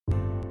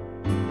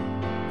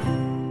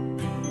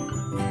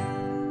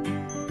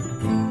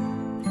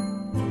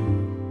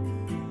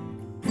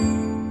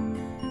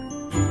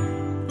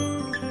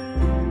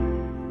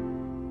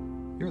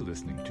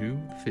to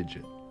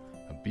Fidget,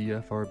 a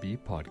BFRB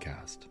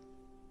podcast.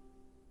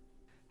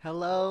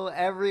 Hello,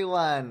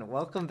 everyone.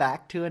 Welcome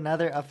back to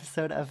another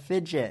episode of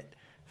Fidget.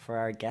 For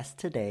our guest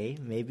today,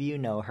 maybe you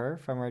know her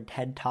from her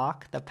TED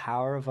Talk, The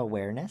Power of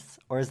Awareness,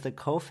 or as the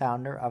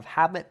co-founder of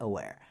Habit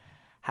Aware.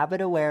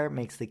 Habit Aware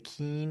makes the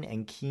Keen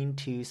and Keen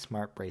 2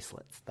 smart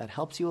bracelets that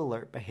helps you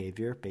alert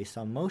behavior based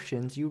on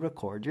motions you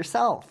record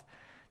yourself.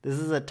 This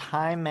is a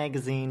Time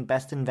Magazine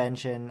Best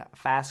Invention,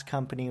 Fast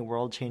Company,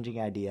 world-changing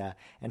idea,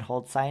 and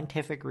holds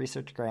scientific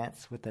research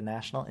grants with the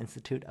National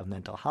Institute of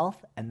Mental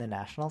Health and the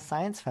National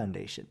Science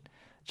Foundation.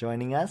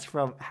 Joining us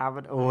from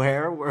Habit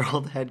Aware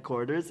World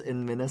Headquarters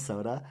in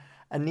Minnesota,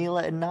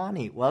 Anila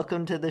Inani.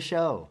 Welcome to the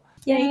show.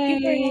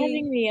 Thank you for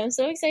having me. I'm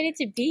so excited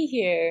to be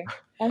here.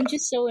 I'm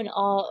just so in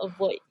awe of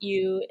what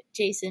you,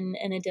 Jason,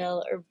 and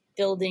Adele are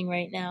building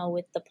right now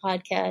with the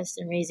podcast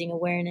and raising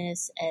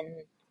awareness,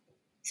 and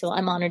so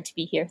I'm honored to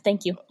be here.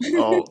 Thank you.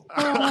 Oh.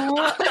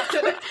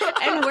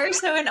 And we're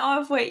so in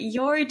awe of what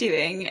you're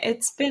doing.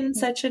 It's been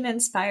such an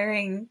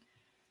inspiring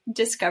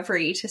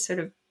discovery to sort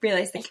of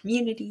realize the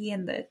community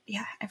and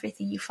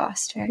everything you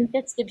foster. I think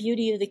that's the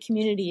beauty of the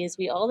community is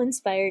we all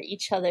inspire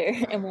each other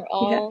and we're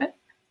all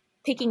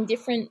picking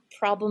different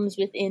problems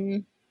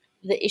within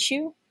the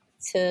issue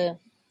to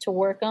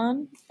work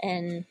on.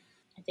 And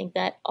I think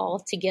that all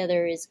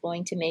together is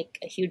going to make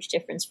a huge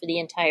difference for the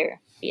entire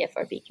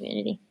BFRB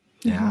community.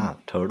 Yeah,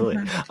 totally.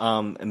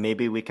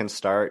 Maybe we can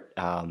start.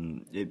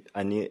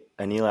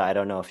 Anila, I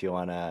don't know if you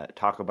want to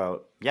talk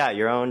about,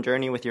 your own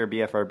journey with your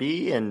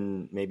BFRB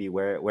and maybe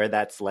where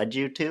that's led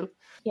you to.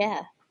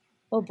 Yeah.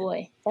 Oh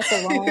boy, that's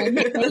a long.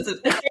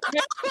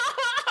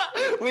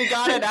 We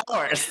got an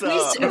hour.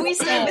 So. We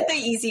start with the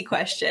easy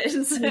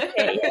questions.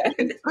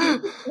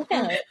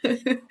 Okay,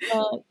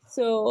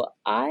 so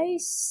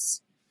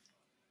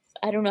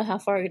I don't know how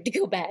far to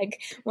go back.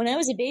 When I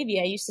was a baby,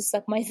 I used to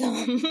suck my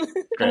thumb.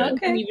 I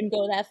didn't even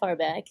go that far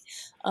back.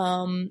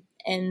 And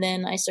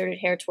then I started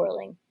hair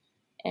twirling.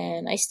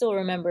 And I still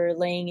remember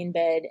laying in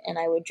bed and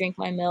I would drink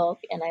my milk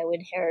and I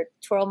would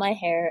twirl my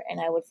hair and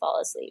I would fall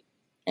asleep.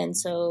 And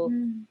so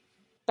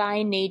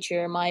by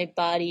nature, my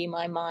body,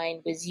 my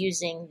mind was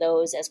using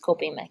those as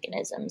coping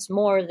mechanisms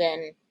more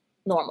than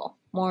normal,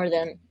 more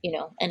than,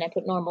 and I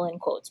put normal in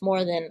quotes,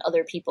 more than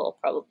other people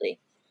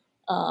probably.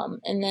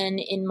 And then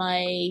in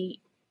my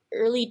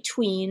early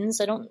tweens,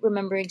 I don't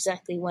remember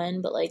exactly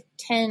when, but like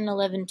 10,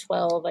 11,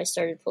 12, I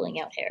started pulling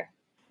out hair.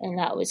 And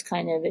that was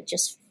it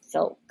just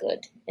felt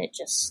good. It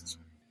just,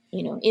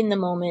 in the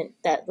moment,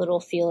 that little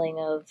feeling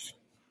of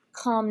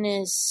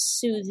calmness,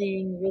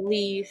 soothing,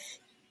 relief.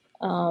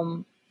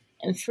 And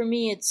for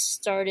me, it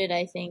started,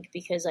 I think,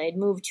 because I had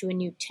moved to a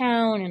new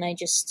town and I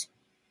just,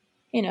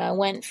 I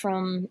went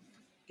from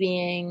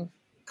being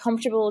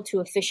comfortable to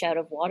a fish out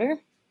of water,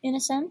 in a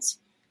sense.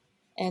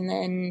 And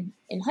then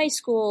in high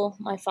school,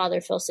 my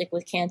father fell sick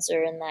with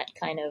cancer, and that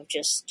kind of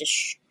just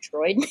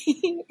destroyed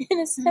me in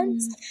a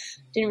sense.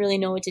 Didn't really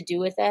know what to do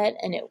with that.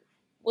 And it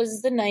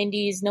was the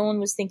 90s. No one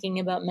was thinking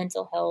about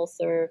mental health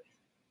or,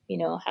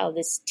 how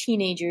this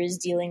teenager is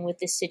dealing with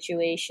this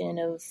situation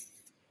of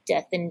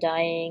death and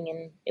dying.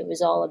 And it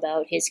was all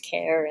about his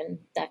care and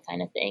that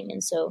kind of thing.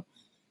 And so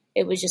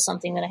it was just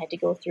something that I had to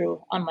go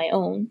through on my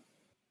own.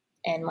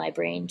 And my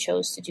brain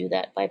chose to do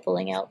that by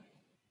pulling out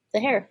the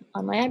hair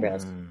on my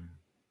eyebrows.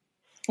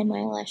 And my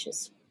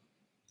eyelashes.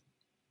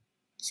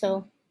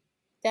 So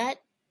that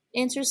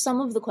answers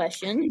some of the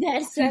question.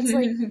 That's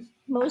like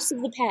most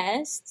of the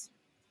past.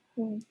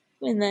 And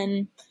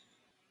then,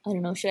 I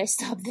don't know, should I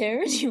stop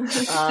there?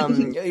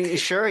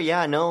 Sure.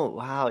 Yeah, no.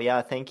 Wow.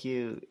 Yeah. Thank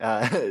you.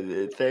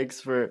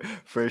 Thanks for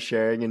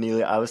sharing,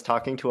 Anila. I was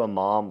talking to a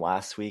mom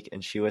last week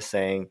and she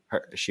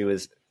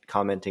was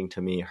commenting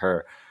to me,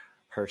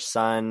 her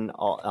son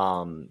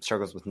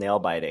struggles with nail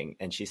biting.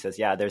 And she says,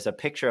 there's a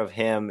picture of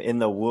him in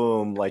the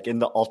womb, like in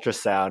the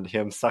ultrasound,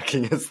 him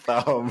sucking his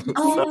thumb.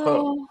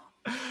 Oh,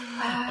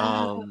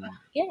 wow.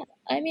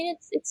 I mean,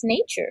 it's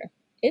nature.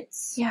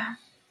 It's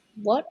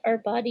what our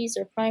bodies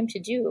are primed to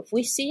do. If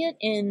we see it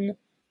in,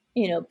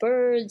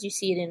 birds, you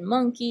see it in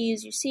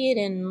monkeys, you see it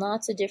in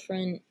lots of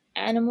different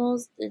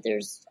animals.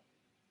 There's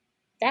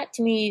that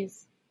to me,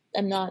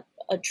 I'm not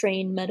a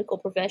trained medical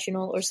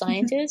professional or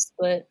scientist,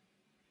 but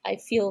I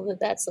feel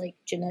that that's like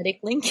genetic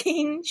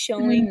linking,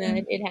 showing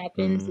that it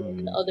happens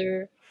in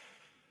other,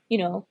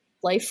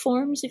 life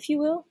forms, if you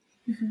will,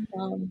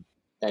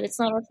 that it's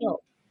not our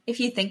fault. If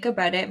you think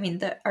about it, I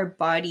mean, our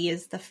body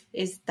is the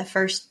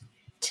first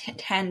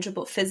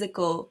tangible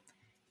physical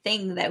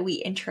thing that we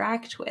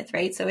interact with,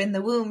 right? So in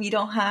the womb, you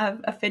don't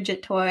have a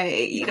fidget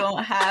toy, you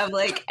don't have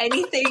like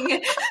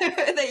anything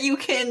that you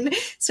can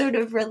sort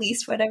of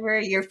release whatever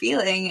you're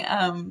feeling,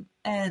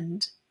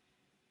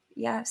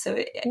 so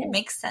it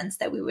makes sense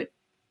that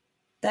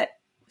that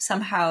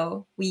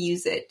somehow we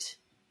use it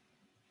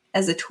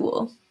as a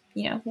tool,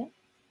 to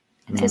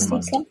seek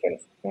comfort,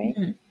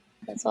 right?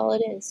 That's all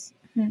it is.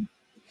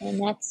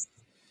 And that's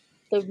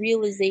the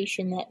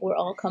realization that we're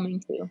all coming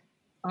to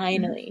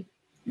finally,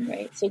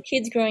 right? So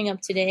kids growing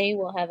up today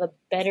will have a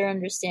better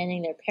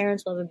understanding. Their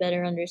parents will have a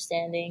better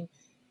understanding.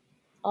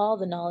 all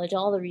the knowledge,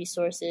 all the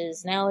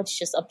resources. Now it's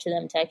just up to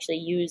them to actually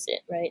use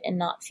it, right? And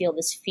not feel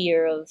this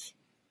fear of,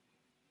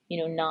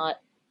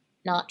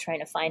 not trying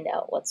to find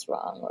out what's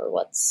wrong or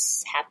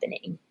what's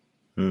happening.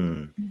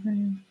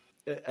 Mm-hmm.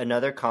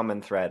 Another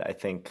common thread I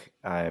think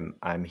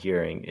I'm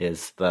hearing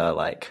is the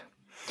like,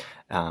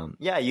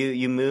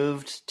 you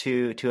moved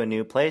to a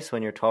new place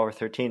when you're 12 or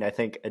 13. I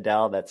think,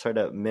 Adele, that sort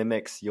of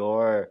mimics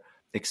your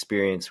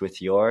experience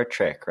with your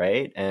trick,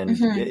 right? And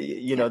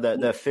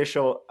the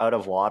official out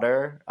of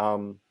water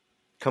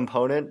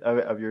component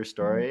of your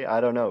story.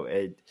 I don't know.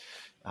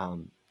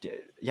 Do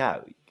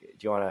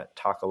you want to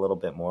talk a little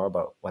bit more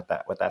about what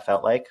that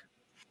felt like?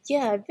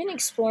 Yeah, I've been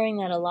exploring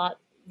that a lot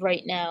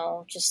right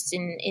now, just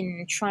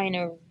in trying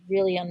to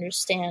really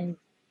understand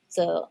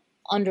the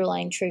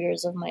underlying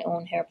triggers of my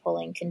own hair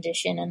pulling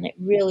condition. And it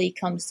really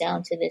comes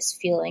down to this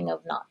feeling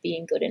of not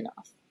being good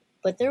enough.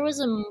 But there was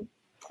a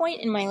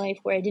point in my life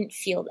where I didn't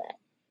feel that,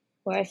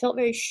 where I felt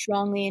very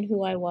strongly in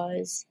who I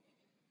was.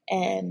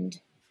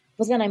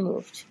 But then I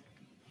moved.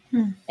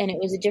 And it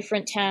was a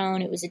different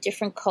town. It was a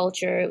different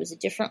culture. It was a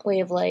different way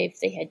of life.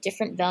 They had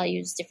different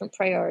values, different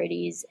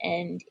priorities.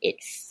 And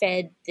it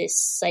fed this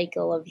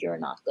cycle of you're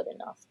not good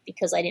enough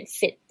because I didn't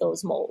fit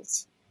those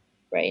molds,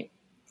 right?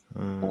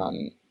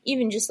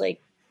 Even just like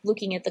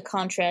looking at the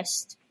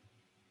contrast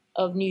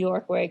of New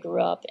York, where I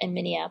grew up, and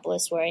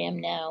Minneapolis, where I am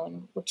now,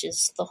 and which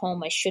is the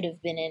home I should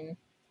have been in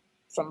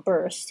from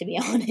birth, to be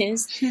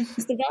honest,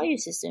 is the value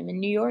system. In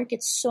New York,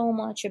 it's so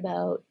much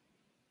about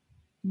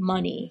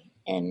money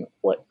and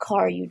what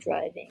car you're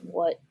driving,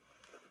 what,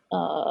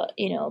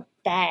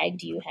 bag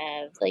do you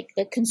have, like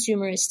the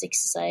consumeristic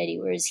society.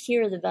 Whereas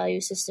here, the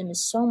value system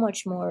is so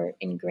much more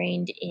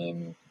ingrained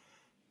in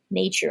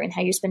nature and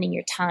how you're spending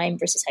your time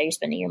versus how you're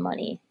spending your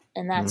money.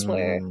 And that's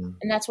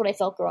that's what I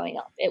felt growing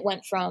up. It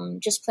went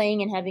from just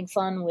playing and having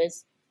fun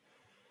with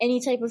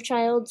any type of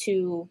child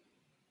to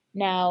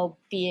now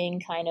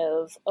being kind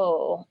of,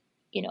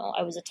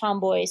 I was a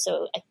tomboy,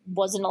 so I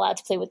wasn't allowed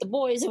to play with the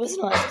boys. I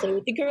wasn't allowed to play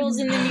with the girls.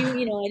 And then,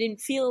 I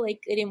didn't feel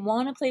like I didn't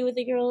want to play with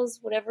the girls,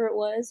 whatever it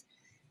was.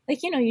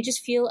 Like, you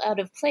just feel out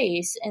of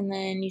place. And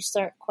then you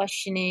start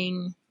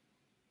questioning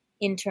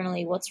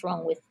internally what's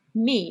wrong with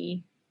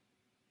me.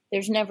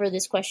 There's never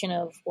this question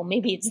of, well,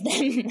 maybe it's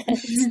them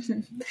that's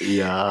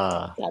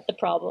got the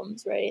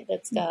problems, right?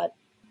 That's got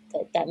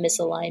that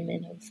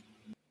misalignment of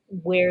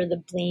where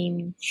the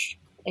blame,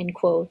 in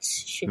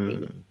quotes, should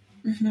be.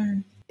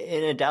 Mm-hmm.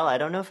 And Adele, I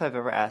don't know if I've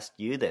ever asked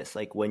you this.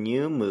 Like when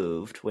you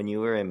moved, when you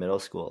were in middle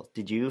school,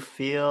 did you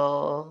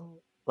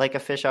feel like a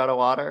fish out of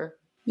water?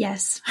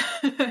 Yes,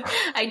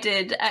 I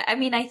did.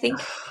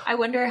 I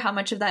wonder how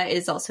much of that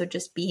is also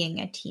just being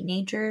a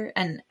teenager.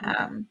 And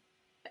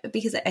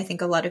because I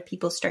think a lot of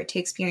people start to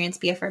experience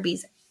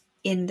BFRBs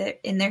in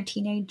their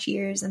teenage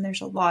years, and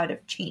there's a lot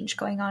of change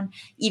going on,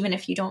 even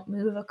if you don't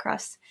move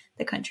across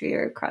the country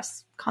or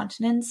across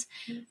continents.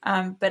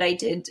 But I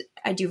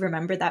do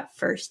remember that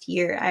first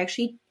year.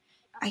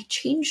 I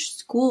changed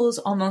schools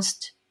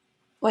almost,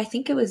 I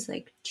think it was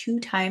like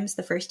 2 times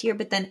the first year,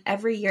 but then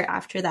every year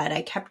after that,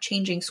 I kept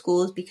changing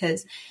schools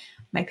because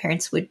my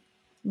parents would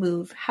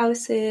move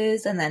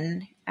houses, and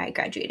then I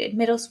graduated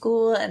middle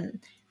school, and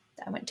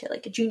I went to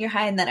like a junior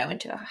high, and then I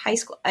went to a high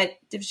school. There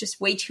was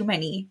just way too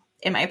many,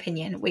 in my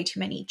opinion, way too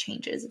many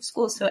changes of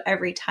school. So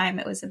every time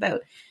it was about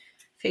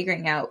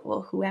figuring out,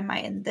 well, who am I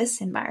in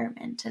this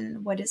environment,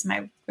 and what is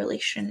my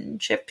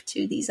relationship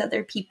to these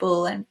other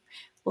people, and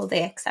will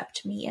they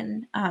accept me?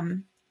 And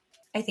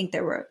I think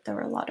there were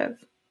a lot of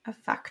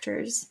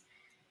factors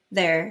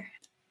there.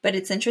 But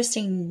it's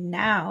interesting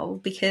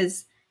now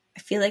because I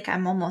feel like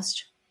I'm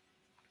almost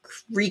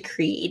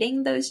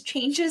recreating those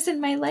changes in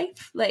my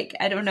life. Like,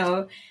 I don't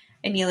know,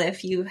 Anila,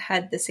 if you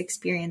had this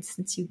experience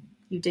since you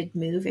did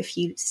move, if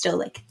you still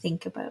like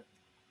think about,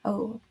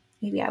 oh,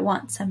 maybe I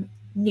want some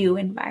new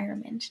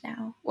environment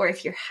now, or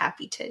if you're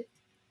happy to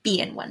be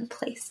in one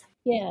place.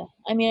 Yeah,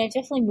 I mean, I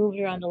definitely moved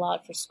around a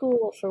lot for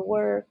school, for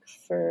work,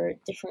 for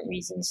different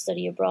reasons,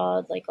 study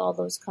abroad, like all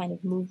those kind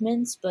of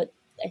movements. But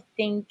I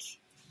think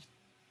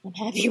I'm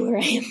happy where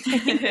I am.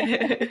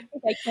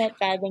 I can't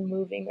fathom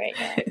moving right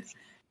now.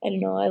 I don't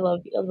know. I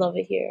love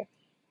it here.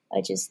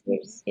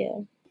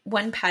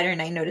 One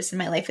pattern I notice in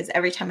my life is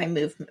every time I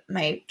move,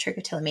 my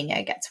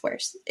trichotillomania gets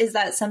worse. Is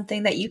that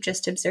something that you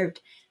just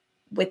observed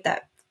with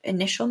that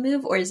initial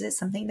move, or is it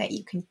something that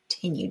you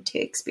continued to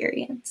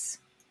experience?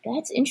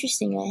 That's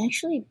interesting. I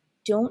actually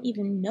don't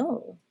even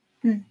know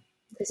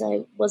because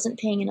I wasn't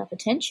paying enough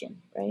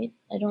attention, right?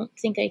 I don't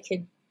think I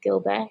could go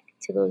back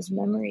to those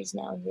memories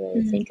now that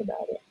I think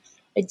about it.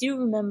 I do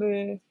remember,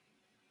 I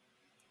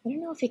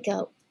don't know if it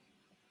got,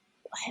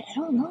 I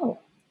don't know.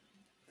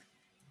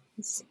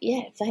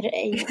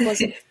 I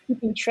wasn't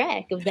keeping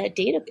track of that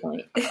data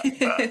point.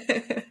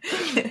 I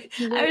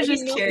was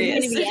just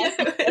curious.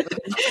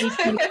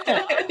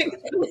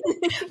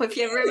 If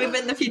you ever move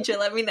in the future,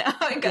 let me know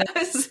how it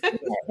goes. I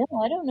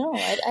don't know.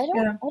 I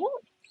don't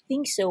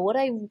think so. What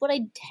I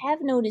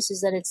have noticed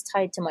is that it's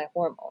tied to my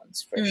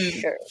hormones for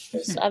sure.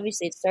 Because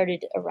obviously it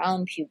started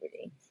around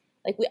puberty.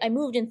 like I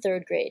moved in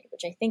 3rd grade,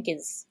 which I think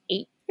is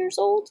 8 years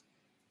old.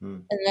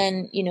 And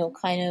then, you know,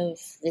 kind of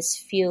this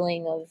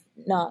feeling of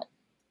not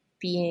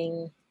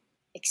being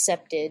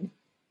accepted,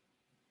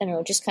 I don't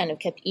know, just kind of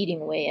kept eating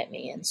away at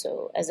me. And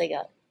so as I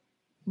got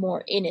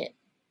more in it,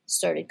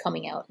 started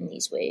coming out in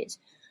these ways.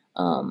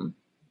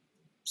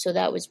 So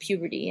that was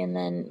puberty. And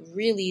then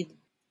really,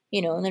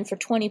 you know, and then for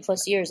 20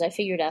 plus years, I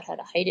figured out how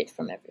to hide it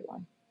from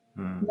everyone.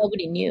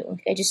 Nobody knew.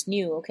 I just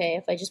knew, okay,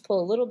 if I just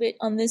pull a little bit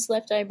on this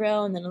left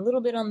eyebrow and then a little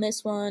bit on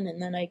this one,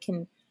 and then I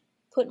can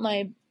put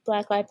my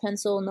black eye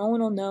pencil, no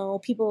one will know.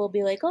 People will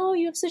be like, oh,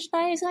 you have such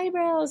nice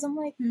eyebrows. I'm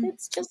like,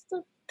 it's just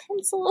a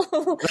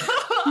pencil.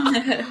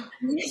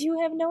 You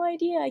have no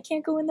idea. I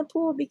can't go in the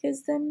pool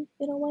because then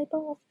it'll wipe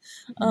off.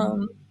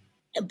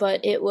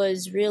 But it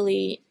was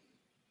really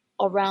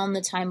around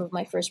the time of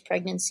my first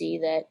pregnancy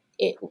that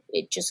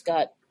it just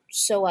got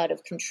so out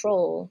of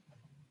control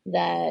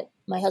that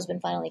my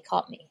husband finally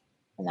caught me.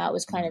 And that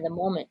was kind of the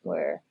moment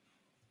where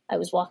I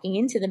was walking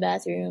into the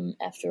bathroom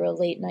after a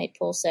late night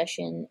pull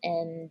session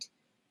and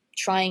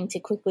trying to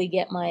quickly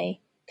get my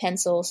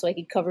pencil so I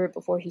could cover it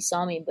before he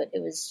saw me, but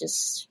it was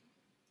just,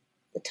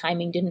 the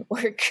timing didn't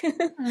work.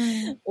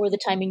 Or the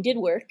timing did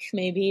work,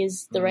 maybe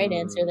is the right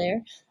answer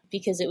there,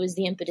 because it was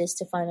the impetus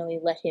to finally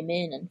let him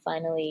in, and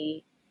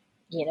finally,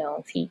 you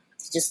know, he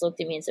just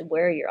looked at me and said,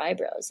 where are your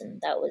eyebrows?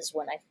 And that was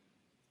when I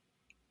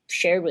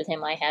shared with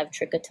him I have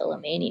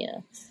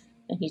trichotillomania.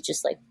 And he's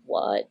just like,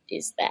 what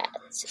is that?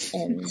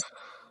 And,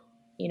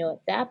 you know,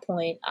 at that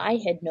point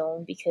I had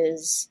known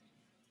because,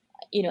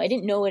 you know, I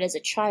didn't know it as a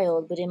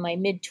child, but in my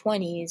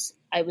mid-20s,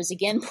 I was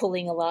again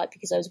pulling a lot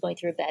because I was going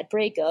through a bad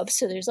breakup.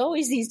 So there's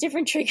always these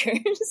different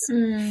triggers.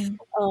 And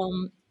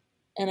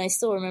I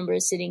still remember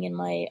sitting in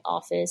my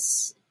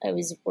office. I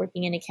was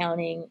working in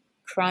accounting,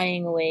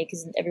 crying away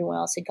because everyone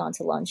else had gone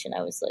to lunch, and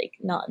I was like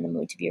not in the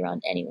mood to be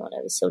around anyone.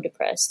 I was so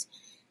depressed.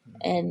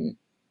 And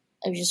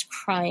I was just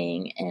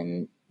crying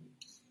and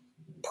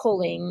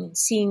pulling,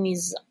 seeing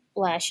these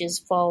lashes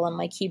fall on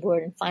my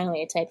keyboard. And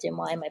finally I typed in,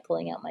 why am I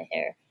pulling out my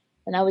hair?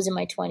 And I was in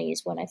my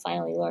 20s when I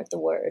finally learned the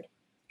word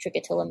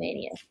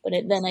trichotillomania. But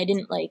then I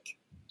didn't like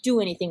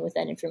do anything with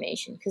that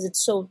information because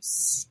it's so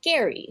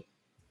scary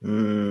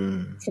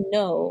to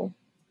know,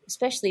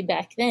 especially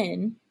back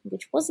then,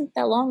 which wasn't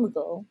that long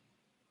ago.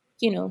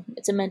 You know,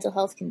 it's a mental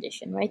health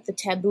condition, right? The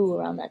taboo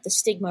around that, the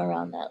stigma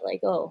around that,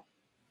 like, oh,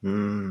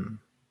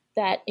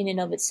 that in and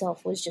of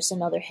itself was just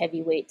another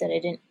heavy weight that I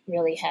didn't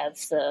really have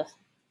the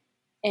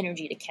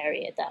energy to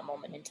carry at that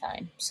moment in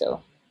time.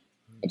 So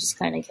I just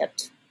kind of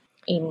kept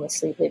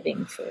aimlessly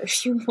living for a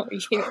few more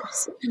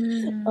years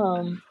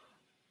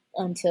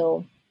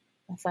until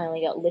I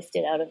finally got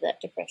lifted out of that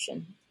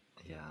depression.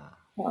 Yeah.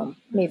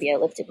 Maybe I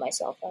lifted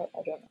myself out.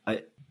 I don't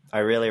know. I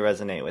really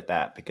resonate with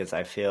that because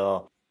I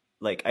feel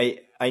like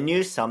I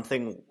knew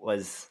something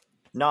was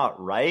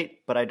not right,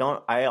 but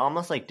I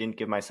almost like didn't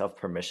give myself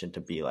permission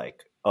to be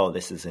like, oh,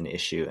 this is an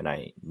issue and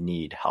I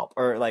need help.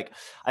 Or like,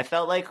 I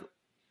felt like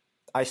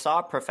I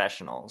saw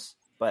professionals,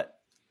 but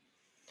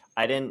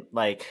I didn't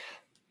like,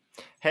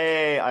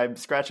 hey, I'm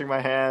scratching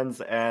my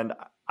hands and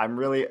I'm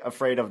really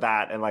afraid of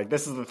that. And like,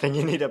 this is the thing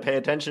you need to pay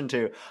attention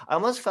to. I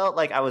almost felt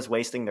like I was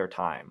wasting their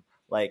time.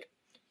 Like,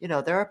 you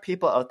know, there are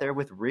people out there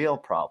with real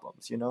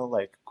problems, you know,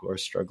 like who are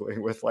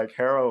struggling with like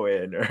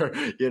heroin or,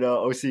 you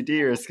know,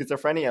 OCD or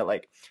schizophrenia.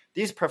 Like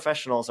these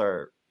professionals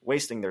are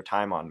wasting their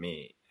time on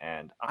me.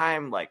 And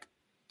I'm like,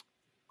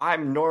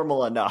 I'm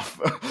normal enough.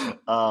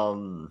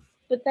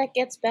 But that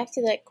gets back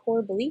to that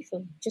core belief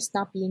of just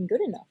not being good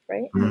enough,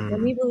 right? Like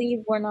when we believe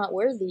we're not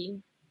worthy,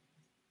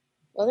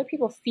 other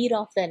people feed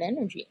off that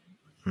energy.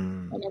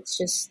 And it's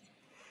just,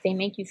 they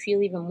make you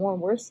feel even more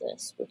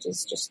worthless, which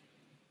is just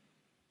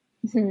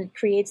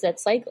creates that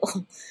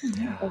cycle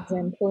of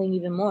them pulling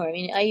even more. I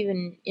mean, I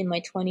even in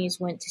my 20s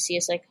went to see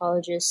a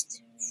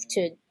psychologist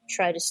to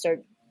try to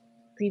start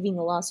grieving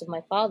the loss of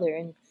my father.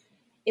 And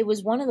it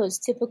was one of those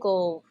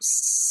typical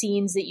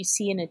scenes that you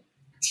see in a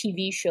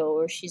TV show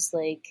where she's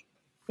like,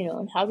 you know,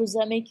 and how does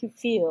that make you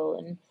feel?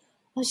 And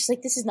I was just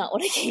like, this is not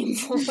what I came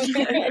for. I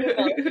don't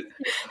know. It didn't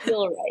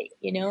feel right,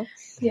 you know?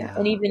 Yeah.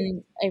 And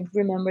even I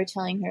remember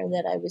telling her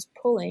that I was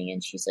pulling,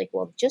 and she's like,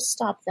 well, just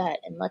stop that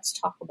and let's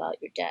talk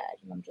about your dad.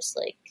 And I'm just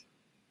like,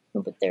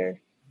 no, but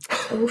they're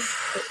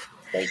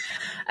like,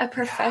 a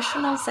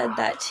professional said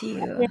that to you.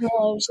 You know,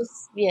 I was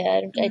just,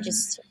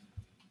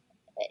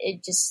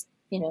 it just,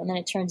 you know, and then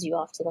it turns you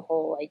off to the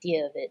whole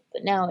idea of it.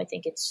 But now I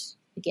think it's,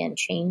 again,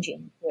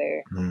 changing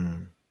where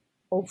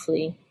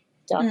hopefully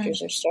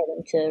doctors are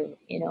starting to,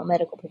 you know,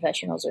 medical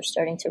professionals are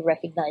starting to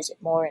recognize it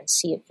more and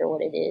see it for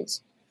what it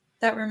is.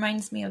 That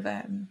reminds me of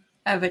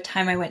a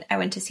time I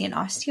went to see an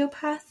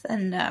osteopath,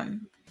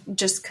 and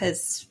just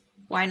because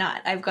why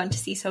not? I've gone to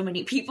see so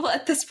many people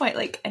at this point,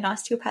 like an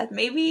osteopath,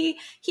 maybe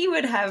he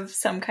would have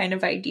some kind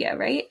of idea,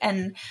 right?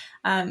 And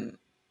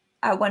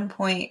at one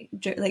point,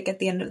 like at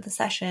the end of the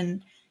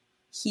session,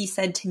 he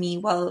said to me,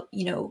 well,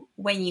 you know,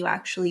 when you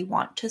actually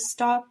want to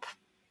stop,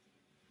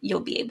 you'll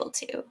be able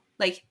to,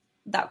 like,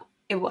 that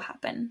it will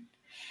happen.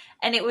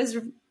 And it was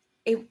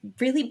it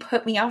really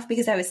put me off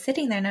because I was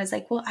sitting there and I was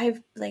like, well,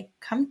 I've like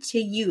come to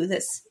you,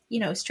 this,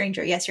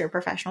 stranger. Yes, you're a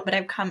professional, but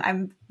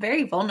I'm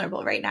very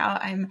vulnerable right now.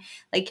 I'm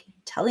like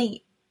telling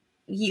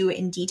you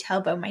in detail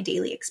about my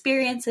daily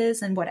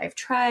experiences and what I've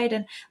tried.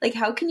 And like,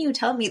 how can you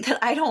tell me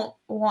that I don't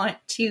want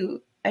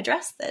to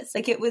address this?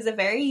 Like, it was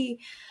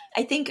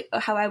I think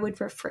how I would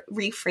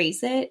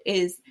rephrase it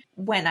is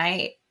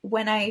I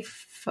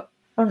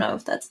don't know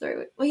if that's the right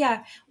way. Well,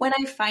 yeah. When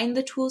I find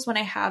the tools, when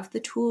I have the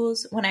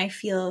tools, when I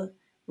feel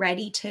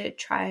ready to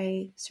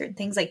try certain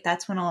things, like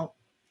that's when I'll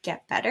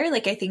get better.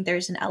 Like, I think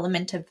there's an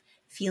element of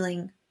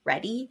feeling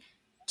ready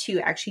to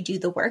actually do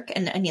the work.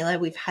 And Anila,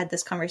 we've had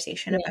this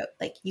conversation about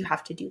like, you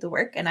have to do the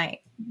work. And I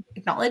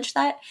acknowledge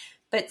that,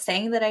 but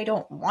saying that I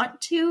don't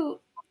want to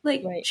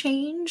like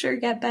change or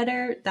get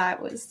better,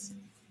 that was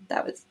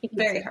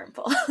very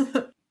harmful.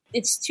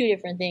 It's two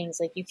different things.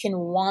 Like, you can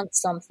want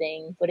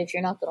something, but if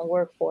you're not going to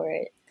work for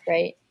it,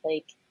 right?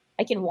 Like,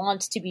 I can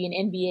want to be an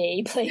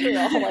NBA player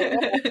all my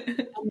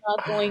life. I'm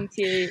not going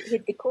to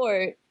hit the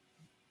court.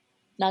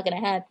 Not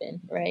going to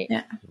happen, right?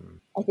 Yeah.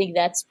 I think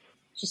that's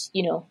just,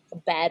 a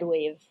bad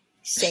way of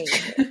saying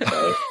it,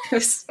 right?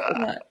 It's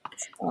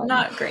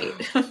not great.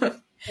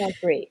 Not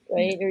great,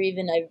 right? Or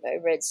even I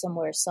read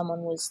somewhere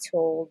someone was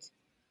told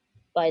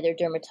by their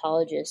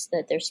dermatologist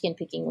that their skin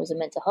picking was a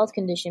mental health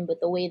condition, but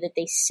the way that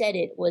they said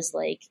it was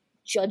like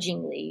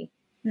judgingly,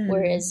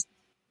 whereas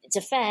it's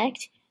a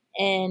fact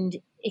and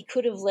it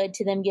could have led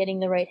to them getting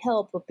the right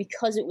help, but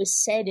because it was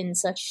said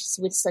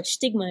with such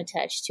stigma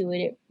attached to it,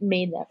 it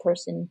made that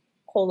person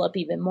hole up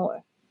even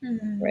more,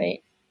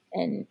 right?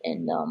 And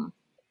want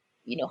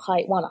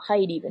to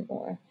hide even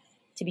more,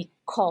 to be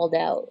called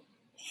out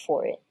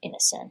for it in a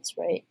sense,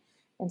 right?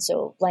 And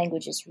so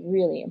language is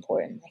really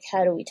important. Like,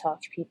 how do we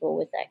talk to people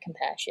with that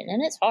compassion?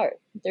 And it's hard.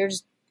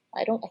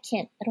 I don't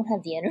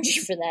have the energy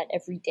for that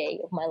every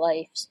day of my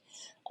life.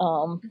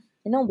 And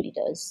nobody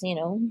does,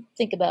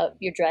 think about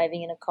you're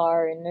driving in a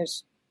car and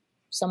there's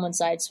someone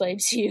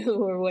sideswipes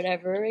you or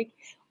whatever,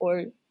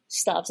 or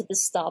stops at the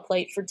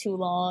stoplight for too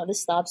long, the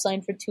stop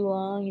sign for too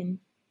long. And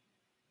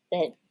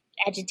that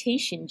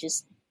agitation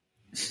just,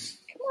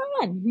 come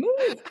on,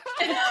 move.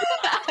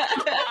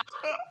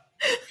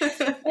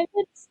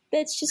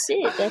 That's just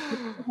it.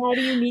 How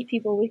do you meet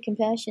people with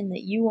compassion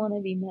that you want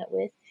to be met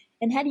with?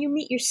 And how do you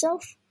meet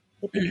yourself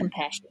with the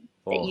compassion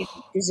that you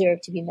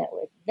deserve to be met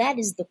with? That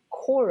is the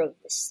core of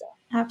this stuff.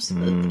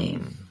 Absolutely.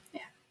 Yeah.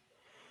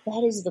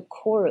 That is the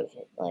core of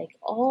it. Like,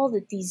 all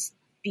that these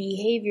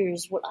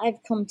behaviors, what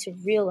I've come to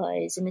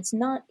realize, and it's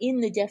not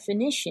in the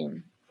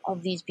definition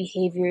of these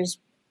behaviors,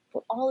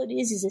 but all it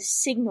is a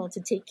signal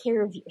to take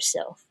care of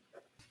yourself.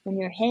 When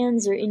your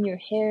hands are in your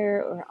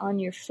hair or on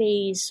your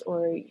face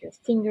or your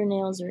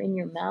fingernails are in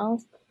your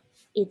mouth,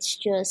 it's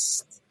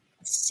just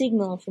a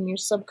signal from your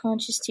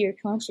subconscious to your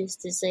conscious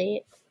to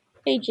say,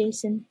 hey,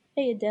 Jason,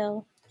 hey,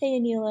 Adele, hey,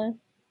 Anila,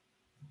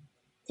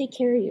 take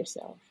care of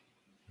yourself.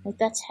 Like,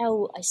 that's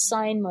how I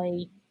sign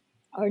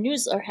our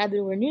Habit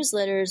Aware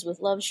newsletters, with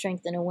love,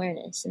 strength, and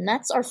awareness. And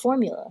that's our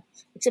formula,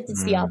 except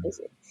it's the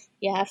opposite.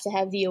 You have to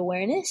have the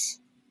awareness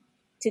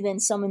to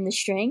then summon the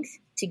strength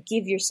to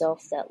give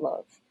yourself that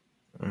love.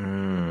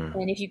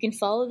 And if you can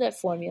follow that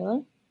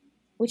formula,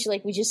 which,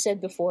 like we just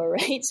said before,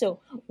 right? So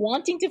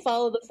wanting to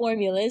follow the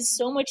formula is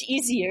so much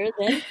easier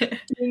than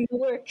doing the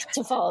work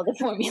to follow the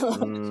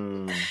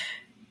formula.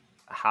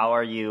 How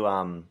are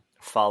you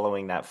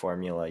following that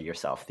formula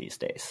yourself these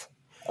days?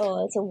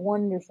 Oh, that's a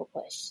wonderful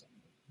question.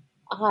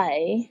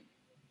 I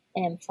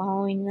am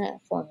following that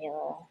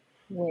formula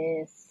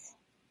with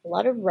a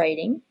lot of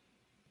writing.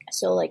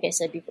 So like I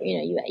said before,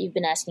 you've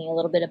been asking a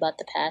little bit about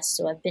the past.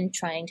 So I've been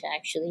trying to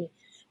actually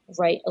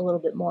write a little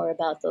bit more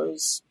about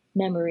those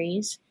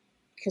memories,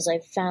 because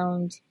I've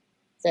found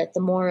that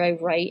the more I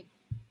write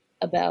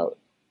about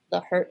the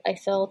hurt I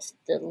felt,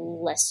 the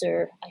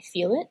lesser I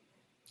feel it.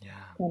 Yeah.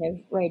 Kind of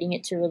writing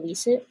it to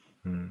release it.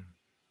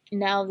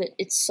 Now that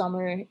it's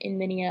summer in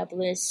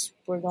Minneapolis,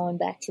 we're going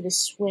back to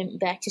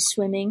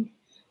swimming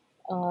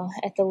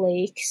at the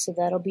lake. So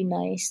that'll be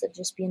nice. That'll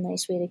just be a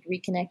nice way to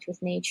reconnect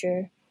with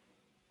nature.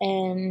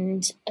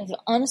 And I've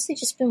honestly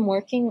just been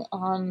working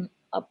on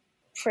a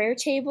prayer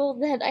table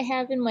that I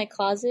have in my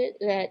closet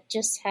that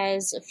just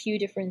has a few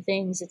different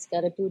things. It's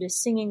got a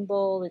Buddhist singing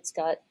bowl. It's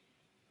got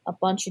a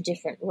bunch of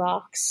different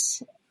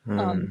rocks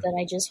that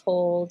I just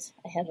hold.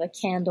 I have a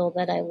candle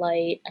that I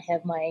light. I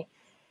have my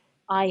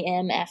I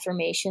am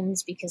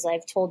affirmations, because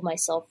I've told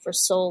myself for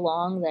so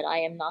long that I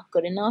am not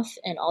good enough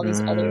and all these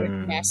other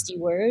nasty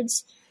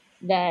words,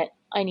 that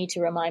I need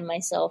to remind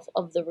myself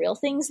of the real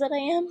things that I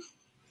am.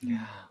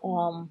 Yeah.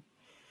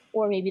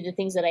 Or maybe the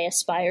things that I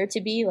aspire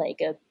to be, like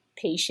a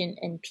patient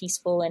and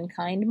peaceful and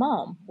kind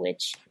mom,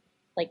 which,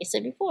 like I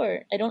said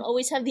before, I don't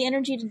always have the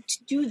energy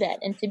to do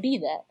that and to be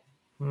that.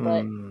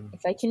 But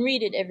if I can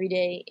read it every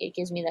day, it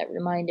gives me that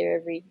reminder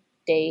every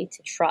day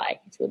to try,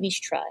 to at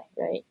least try,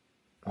 right?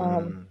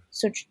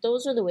 So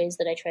those are the ways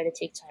that I try to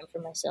take time for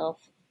myself.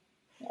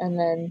 And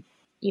then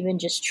even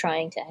just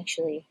trying to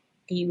actually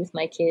be with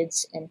my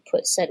kids and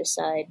set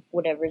aside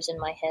whatever's in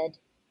my head,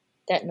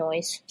 that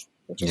noise,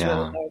 which is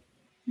really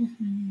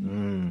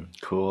hard.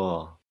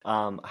 Cool.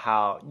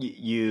 How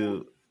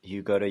you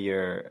go to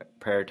your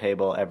prayer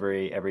table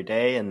every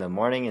day, in the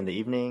morning, in the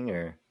evening,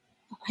 or?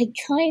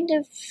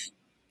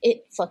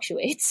 It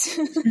fluctuates.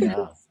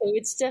 Yeah. So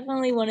it's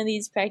definitely one of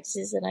these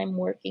practices that I'm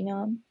working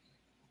on.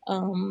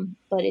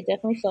 But it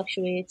definitely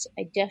fluctuates.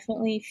 I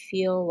definitely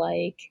feel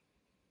like,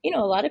 a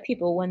lot of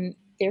people, when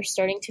they're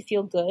starting to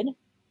feel good,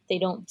 they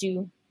don't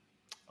go to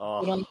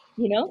the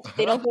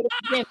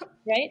gym,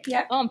 right?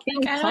 Yeah. Oh, I'm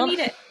feeling I don't need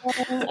it.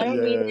 I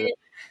don't need it.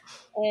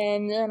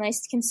 And then I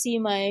can see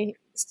my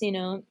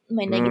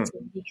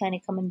negativity kind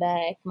of coming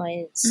back,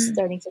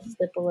 starting to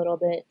slip a little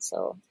bit.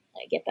 So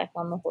I get back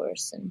on the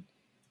horse, and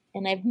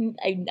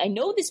I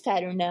know this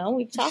pattern now.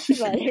 We've talked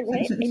about it,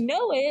 right? I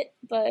know it,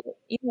 but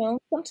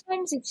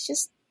sometimes it's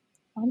just,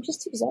 I'm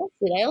just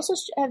exhausted. I also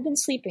have been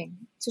sleeping.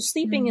 So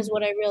sleeping is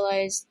what I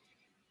realized.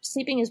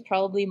 Sleeping is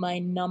probably my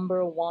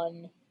number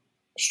one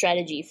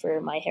strategy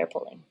for my hair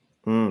pulling.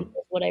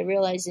 Because what I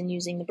realized in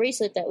using the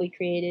bracelet that we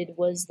created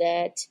was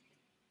that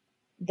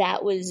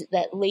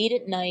late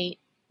at night,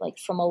 like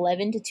from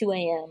 11 to 2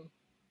 a.m.,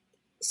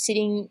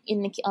 sitting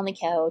on the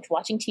couch,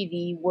 watching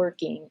TV,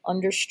 working,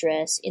 under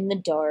stress, in the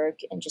dark,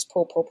 and just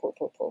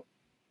pull.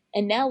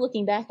 And now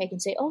looking back, I can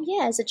say, oh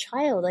yeah, as a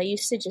child, I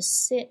used to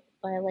just sit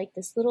by like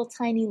this little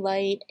tiny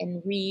light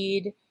and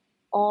read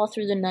all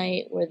through the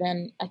night, where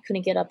then I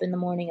couldn't get up in the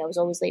morning. I was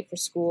always late for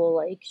school,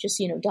 like just,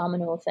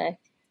 domino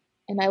effect.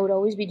 And I would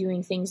always be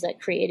doing things that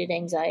created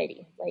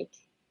anxiety. Like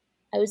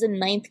I was a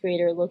 9th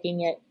grader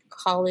looking at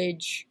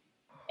college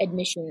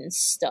admissions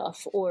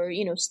stuff, or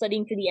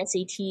studying for the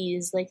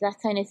SATs, like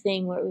that kind of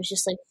thing, where it was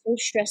just like so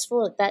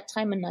stressful at that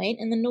time of night,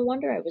 and then no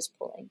wonder I was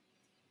pulling.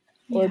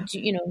 Or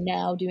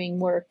now doing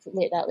work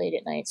late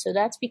at night. So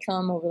that's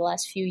become, over the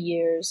last few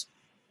years,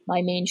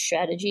 my main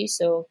strategy.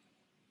 So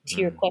to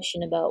your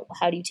question about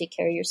how do you take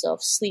care of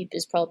yourself, sleep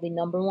is probably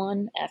number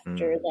one.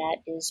 After that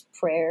is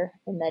prayer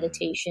and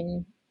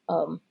meditation.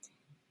 I'm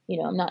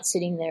not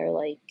sitting there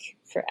like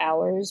for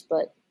hours,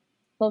 but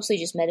mostly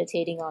just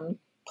meditating on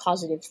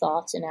positive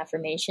thoughts and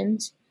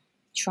affirmations,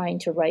 trying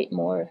to write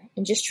more,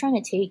 and just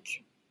trying to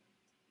take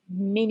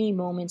mini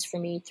moments for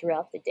me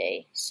throughout the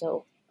day.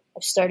 So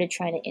I've started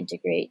trying to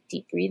integrate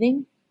deep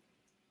breathing,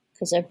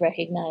 because I've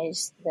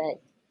recognized that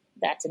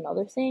that's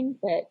another thing,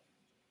 that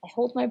I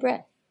hold my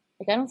breath.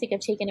 Like, I don't think I've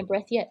taken a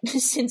breath yet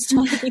since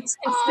talking.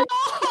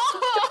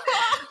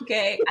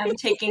 Okay, I'm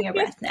taking a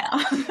breath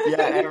now. Yeah,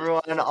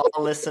 everyone, all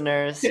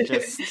listeners,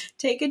 just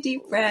take a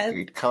deep breath.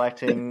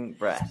 Collecting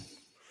breath.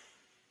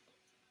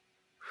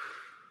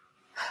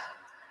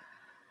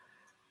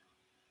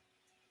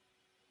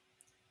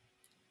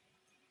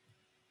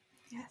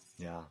 Yes.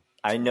 Yeah.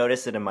 I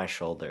notice it in my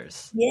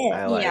shoulders.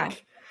 Yeah.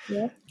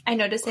 I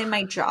notice in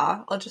my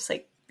jaw. I'll just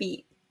like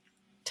be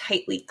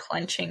tightly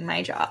clenching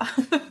my jaw.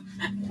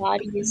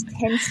 Body is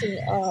tensing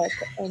up,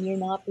 and you're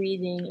not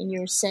breathing, and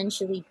you're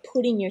essentially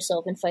putting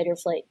yourself in fight or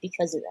flight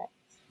because of that.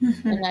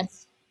 And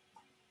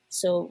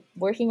so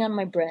working on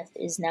my breath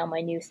is now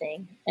my new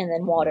thing. And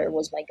then water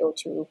was my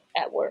go-to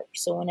at work.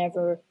 So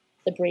whenever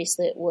the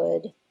bracelet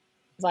would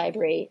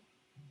vibrate,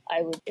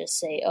 I would just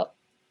say, oh,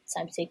 it's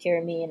time to take care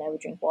of me, and I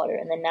would drink water.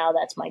 And then now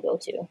that's my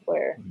go-to,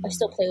 where I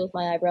still play with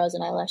my eyebrows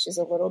and eyelashes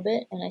a little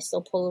bit, and I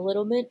still pull a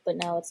little bit, but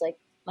now it's like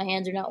my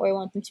hands are not where I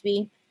want them to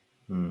be.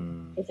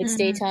 If it's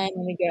daytime,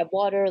 let me grab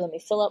water, let me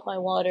fill up my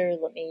water,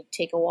 let me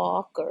take a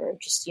walk, or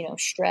just,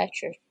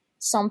 stretch or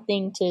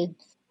something to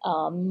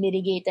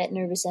mitigate that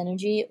nervous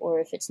energy.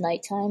 Or if it's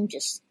nighttime,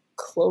 just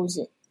close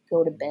it,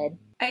 go to bed.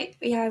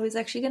 I was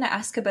actually going to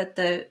ask about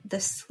the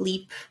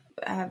sleep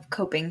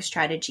coping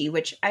strategy,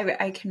 which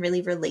I can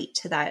really relate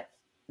to that.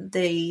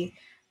 The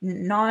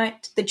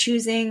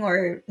choosing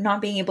or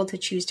not being able to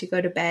choose to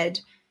go to bed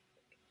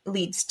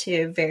leads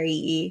to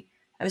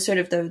I was sort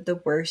of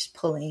the worst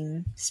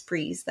pulling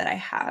sprees that I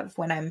have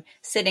when I'm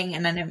sitting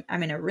and then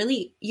I'm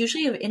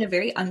usually in a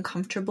very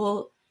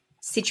uncomfortable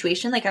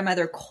situation. Like I'm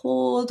either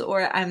cold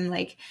or I'm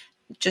like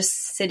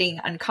just sitting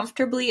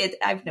uncomfortably.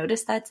 I've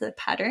noticed that's a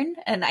pattern,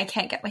 and I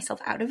can't get myself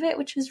out of it,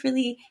 which is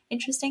really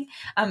interesting.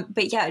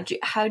 But yeah,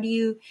 how do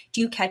you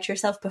catch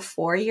yourself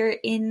before you're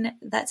in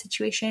that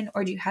situation,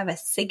 or do you have a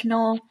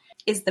signal?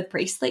 Is the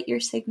bracelet your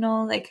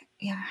signal? Like,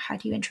 yeah, how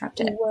do you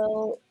interrupt it?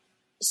 Well,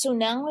 so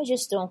now I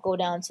just don't go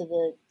down to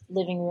the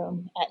living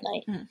room at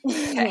night.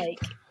 Okay.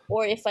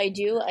 Or if I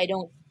do, I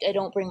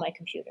don't bring my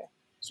computer.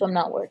 So I'm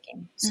not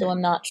working. So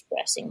I'm not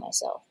stressing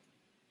myself.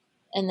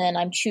 And then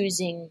I'm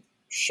choosing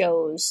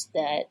shows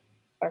that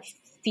are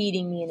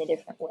feeding me in a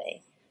different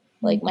way.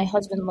 Like my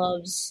husband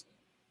loves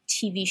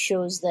TV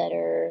shows that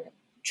are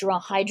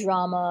high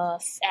drama,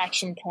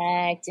 action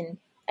packed, and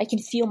I can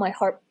feel my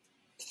heart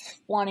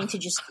wanting to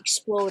just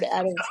explode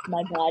out of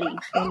my body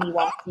when we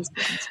watch these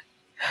things.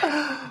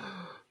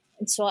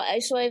 And so I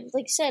like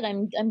I said,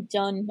 I'm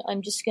done.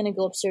 I'm just going to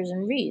go upstairs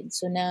and read.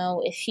 So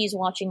now if he's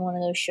watching one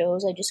of those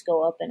shows, I just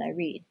go up and I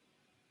read.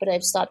 But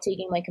I've stopped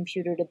taking my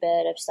computer to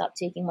bed. I've stopped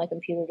taking my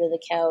computer to the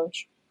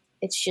couch.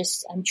 It's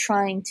just, I'm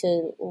trying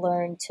to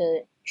learn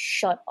to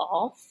shut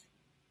off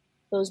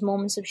those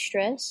moments of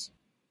stress.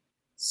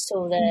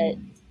 so that,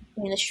 I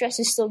mean, the stress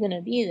is still going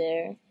to be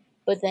there,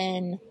 but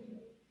then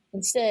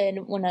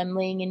instead, when I'm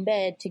laying in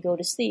bed to go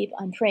to sleep,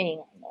 I'm praying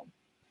on them.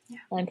 Yeah.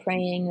 I'm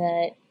praying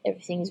that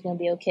everything is going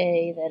to be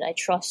okay, that I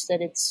trust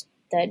that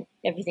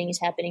everything is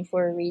happening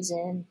for a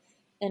reason,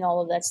 and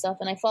all of that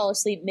stuff. And I fall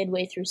asleep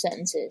midway through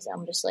sentences.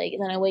 I'm just like,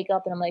 and then I wake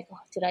up and I'm like, oh,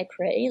 did I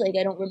pray? Like,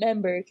 I don't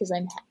remember because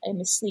I'm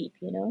asleep,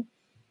 you know?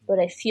 But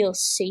I feel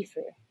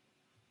safer.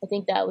 I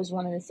think that was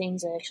one of the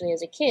things actually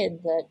as a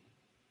kid, that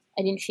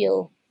I didn't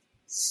feel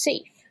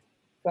safe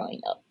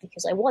growing up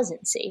because I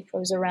wasn't safe. I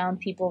was around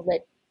people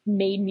that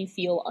made me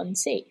feel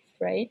unsafe,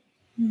 right?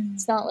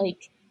 It's not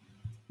like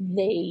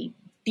they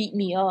beat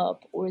me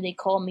up or they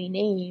call me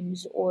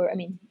names or, I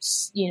mean,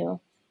 you know,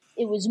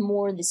 it was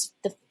more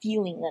the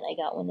feeling that I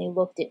got when they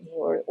looked at me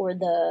or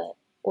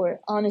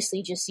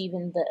honestly, just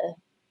even the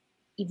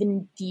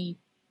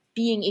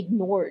being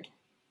ignored,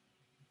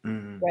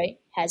 right,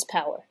 has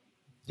power.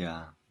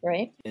 Yeah.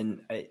 Right.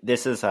 And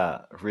this is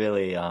a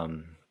really,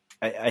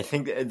 I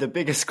think the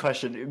biggest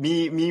question,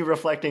 me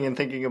reflecting and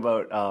thinking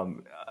about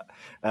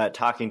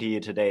talking to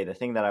you today, the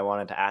thing that I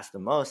wanted to ask the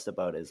most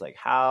about is like,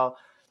 how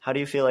do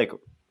you feel like,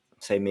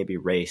 say, maybe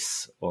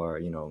race or,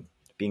 you know,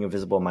 being a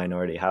visible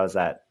minority, how has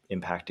that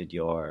impacted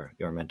your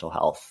mental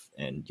health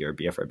and your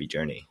BFRB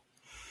journey?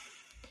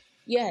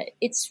 Yeah,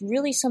 it's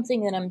really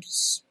something that I'm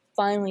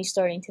finally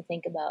starting to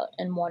think about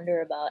and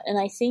wonder about. And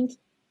I think,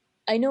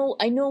 I know,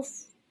 I know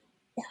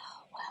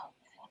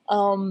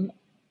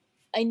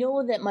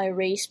that my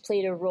race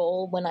played a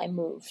role when I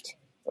moved,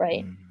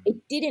 right?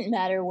 It didn't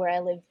matter where I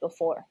lived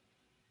before.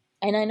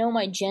 And I know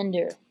my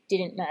gender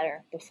didn't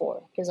matter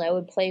before because I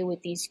would play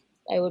with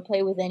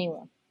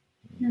anyone.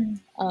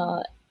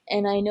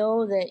 And I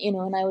know that, you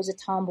know, and I was a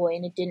tomboy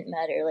and it didn't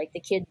matter. Like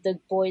the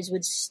boys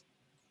would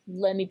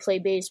let me play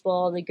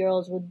baseball. The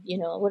girls would, you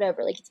know,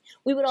 whatever. Like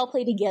we would all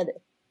play together.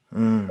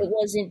 It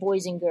wasn't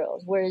boys and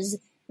girls. Whereas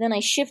then I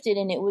shifted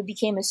and it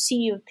became a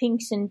sea of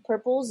pinks and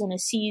purples and a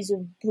seas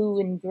of blue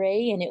and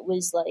gray. And it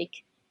was like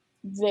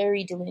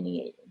very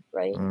delineated,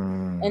 right?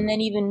 And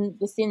then even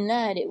within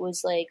that, it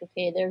was like,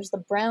 okay, there's the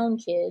brown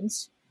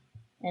kids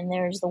and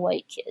there's the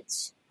white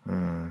kids.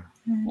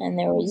 And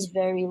there was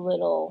very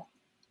little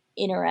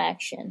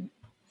interaction.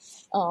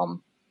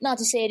 Not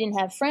to say I didn't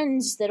have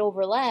friends that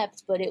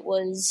overlapped, but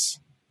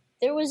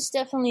there was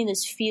definitely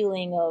this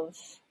feeling of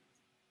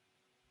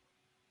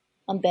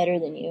I'm better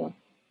than you.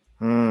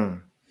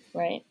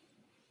 Right?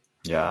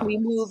 Yeah.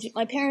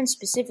 My parents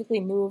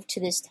specifically moved to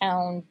this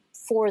town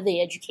for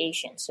the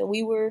education. So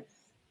we were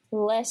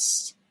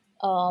less,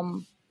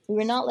 we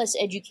were not less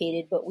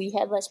educated, but we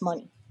had less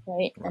money,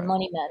 right? And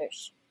money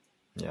matters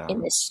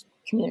in this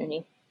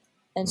community.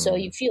 And so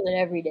you feel it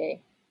every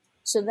day.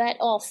 So that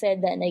all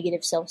fed that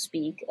negative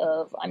self-speak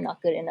of I'm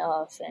not good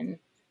enough. And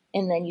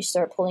then you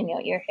start pulling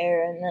out your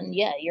hair and then,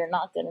 yeah, you're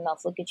not good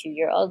enough. Look at you.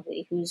 You're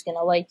ugly. Who's going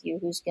to like you?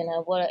 Who's going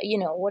to,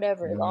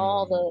 whatever,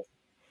 all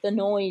the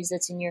noise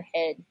that's in your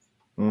head.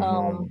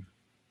 And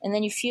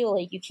then you feel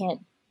like you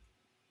can't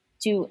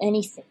do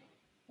anything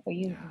or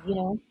you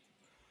know,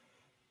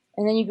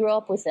 and then you grow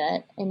up with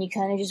that and you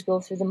kind of just go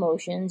through the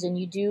motions and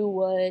you do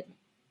what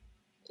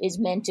is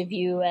meant of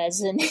you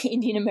as an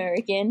Indian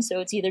American. So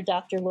it's either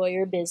doctor,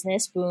 lawyer,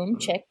 business, boom,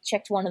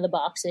 checked one of the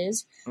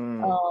boxes.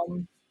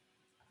 And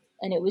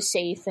it was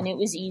safe and it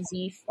was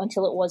easy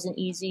until it wasn't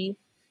easy.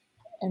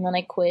 And then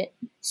I quit.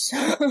 So,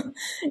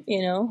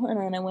 you know, and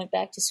then I went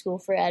back to school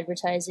for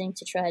advertising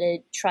to try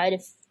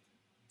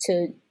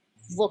to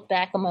look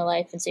back on my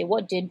life and say,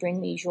 what did bring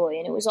me joy?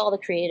 And it was all the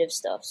creative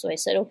stuff. So I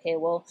said, okay,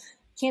 well,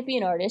 can't be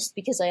an artist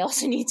because I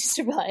also need to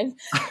survive.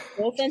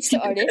 No offense to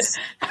artists.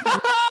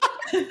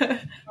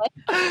 But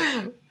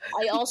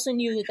I also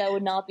knew that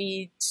would not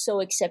be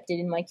so accepted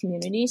in my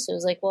community. So I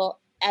was like, well,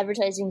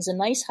 advertising is a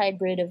nice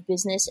hybrid of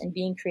business and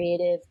being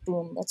creative.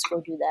 Boom, let's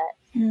go do that.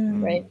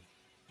 Right.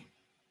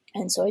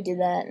 And so I did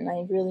that and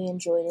I really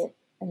enjoyed it.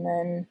 And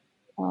then,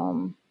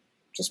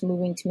 just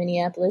moving to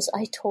Minneapolis.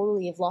 I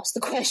totally have lost the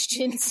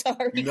question.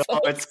 Sorry. No,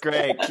 folks. it's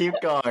great. Keep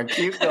going.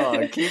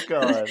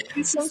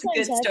 It's a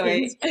good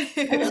story.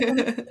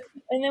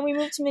 And then we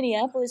moved to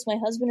Minneapolis, my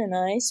husband and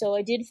I. So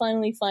I did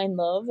finally find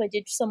love.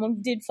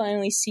 Someone did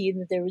finally see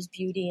that there was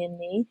beauty in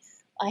me.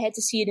 I had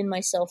to see it in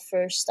myself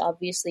first,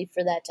 obviously,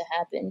 for that to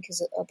happen.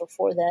 Because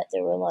before that,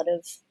 there were a lot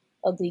of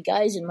ugly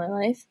guys in my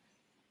life.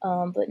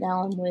 But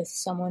now I'm with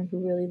someone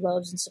who really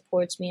loves and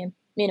supports me and,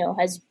 you know,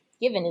 has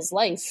given his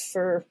life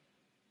for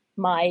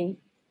my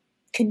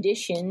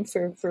condition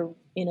for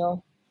you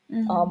know,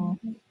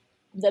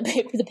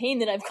 the pain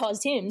that I've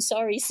caused him.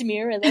 Sorry,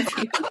 Samir, I love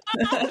you.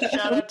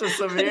 Shout out to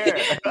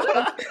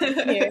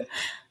Samir.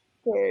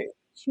 For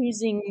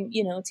choosing,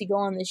 you know, to go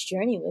on this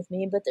journey with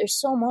me. But there's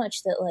so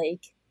much that,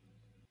 like,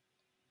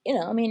 you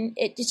know, I mean,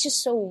 it's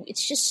just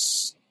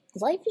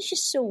life is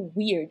just so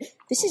weird.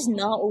 This is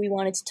not what we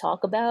wanted to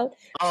talk about.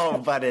 Oh,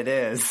 but it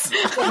is.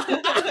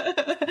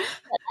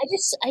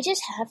 I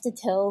just have to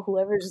tell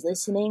whoever's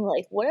listening,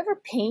 like, whatever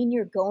pain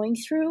you're going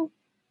through,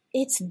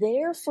 it's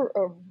there for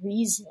a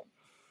reason.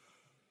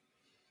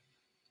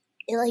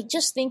 Like,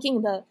 just thinking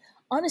about,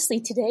 honestly,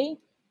 today,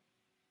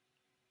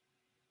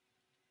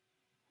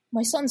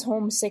 my son's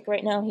homesick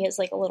right now. He has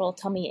like a little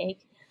tummy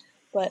ache,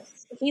 but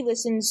he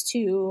listens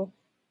to,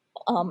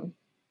 I'm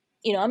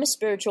a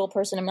spiritual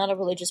person. I'm not a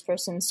religious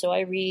person. So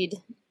I read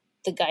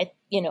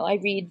I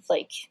read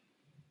like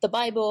the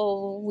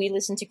Bible. We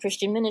listen to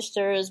Christian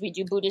ministers. We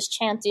do Buddhist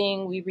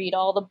chanting. We read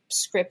all the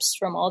scripts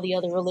from all the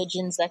other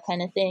religions, that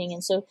kind of thing.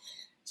 And so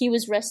he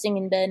was resting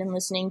in bed and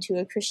listening to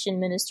a Christian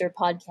minister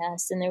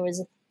podcast. And there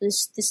was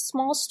this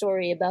small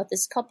story about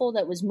this couple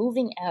that was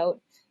moving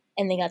out,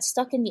 and they got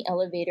stuck in the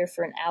elevator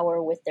for an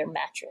hour with their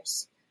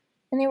mattress.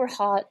 And they were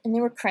hot and they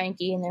were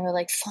cranky, and they were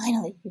like,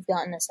 finally, you've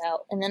gotten us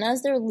out. And then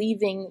as they're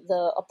leaving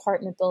the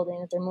apartment building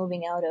that they're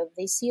moving out of,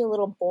 they see a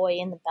little boy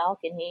in the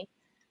balcony,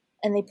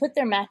 and they put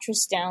their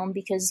mattress down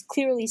because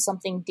clearly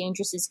something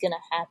dangerous is going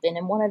to happen.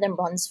 And one of them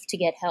runs to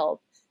get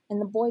help,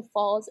 and the boy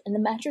falls and the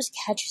mattress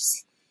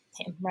catches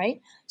him,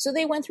 right? So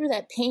they went through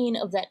that pain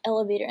of that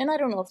elevator. And I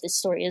don't know if this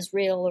story is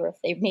real or if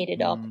they've made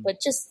it up,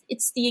 but just,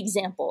 it's the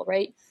example,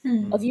 right?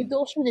 Of you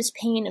go through this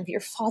pain of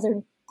your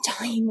father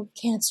dying of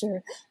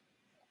cancer,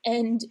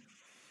 and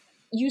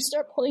you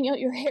start pulling out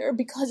your hair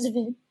because of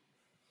it.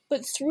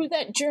 But through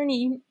that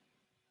journey,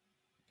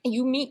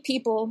 you meet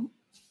people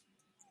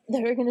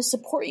that are going to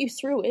support you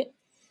through it.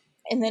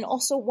 And then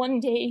also one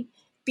day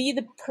be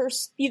the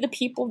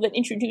people that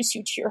introduce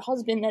you to your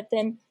husband that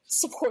then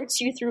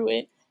supports you through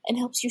it and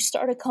helps you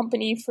start a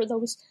company for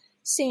those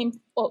same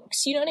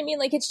folks. You know what I mean?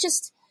 Like, it's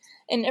just,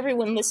 and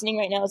everyone listening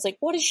right now is like,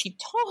 what is she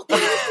talking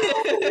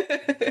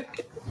about?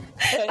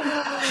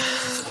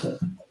 But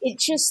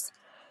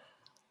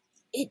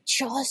it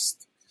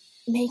just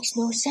makes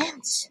no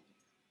sense.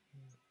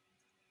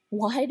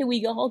 Why do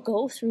we all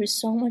go through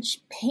so much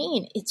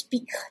pain? It's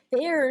because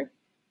they're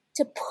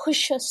to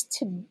push us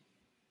to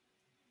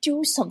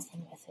do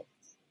something with it.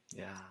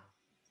 Yeah.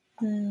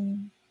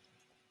 And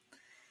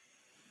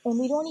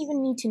we don't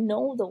even need to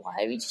know the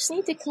why. We just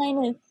need to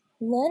kind of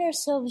let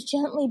ourselves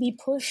gently be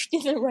pushed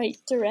in the right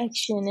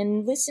direction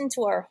and listen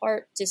to our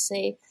heart to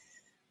say,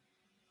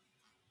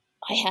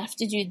 I have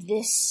to do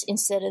this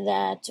instead of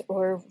that,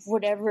 or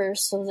whatever,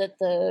 so that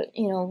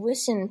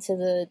listen to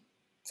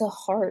the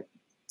heart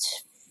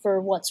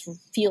for what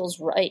feels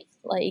right.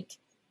 Like,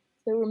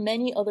 there were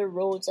many other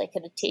roads I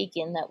could have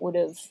taken that would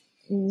have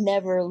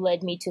never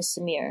led me to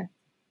Samir.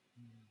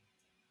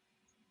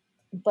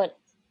 But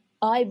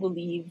I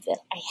believe that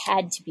I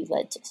had to be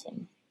led to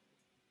him.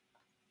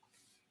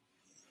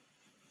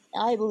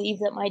 I believe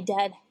that my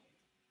dad,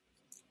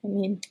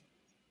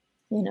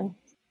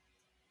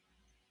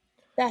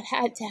 that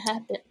had to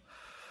happen.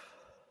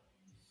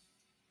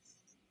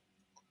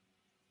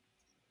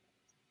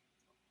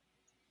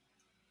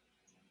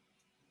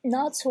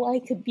 Not so I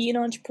could be an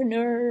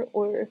entrepreneur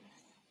or,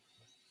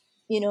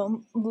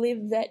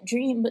 live that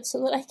dream, but so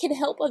that I could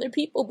help other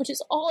people, which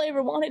is all I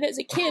ever wanted as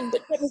a kid,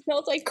 but never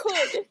felt I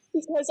could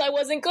because I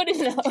wasn't good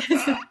enough.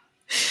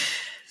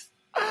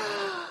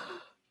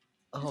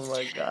 Oh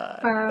my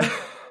God.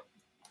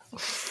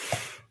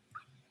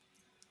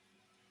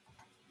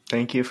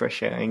 Thank you for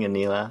sharing,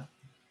 Anila.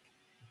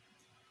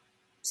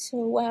 So,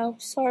 wow,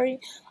 sorry.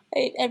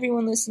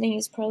 Everyone listening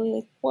is probably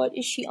like, what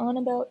is she on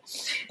about?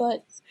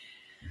 But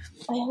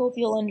I hope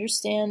you'll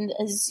understand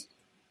as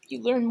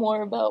you learn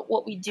more about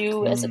what we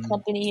do as a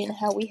company and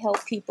how we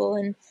help people.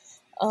 And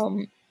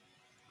I'm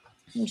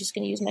just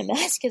going to use my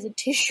mask as a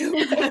tissue.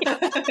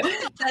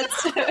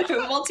 That's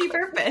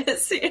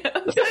multi-purpose. Yeah.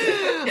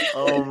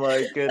 Oh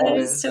my goodness. That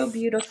is so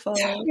beautiful.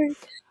 Sorry,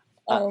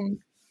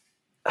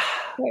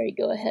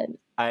 go ahead.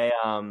 I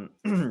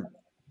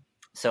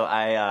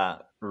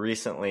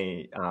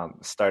recently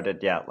started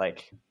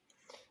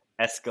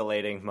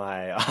escalating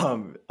my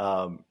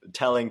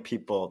telling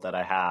people that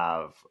I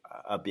have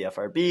a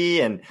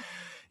BFRB and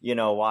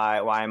why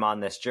I'm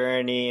on this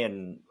journey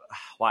and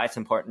why it's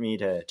important to me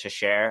to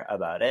share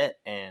about it.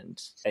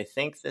 And I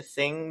think the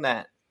thing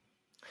that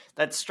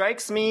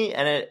strikes me,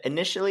 and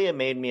initially it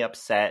made me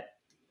upset,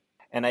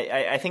 and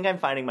I think I'm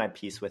finding my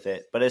peace with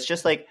it, but it's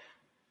just like,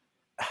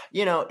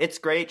 it's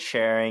great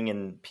sharing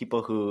and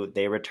people who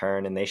they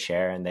return and they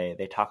share and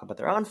they talk about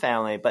their own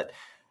family, but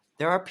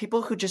there are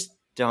people who just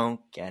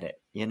don't get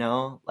it,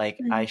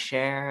 I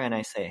share and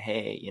I say,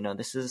 hey,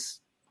 this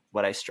is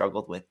what I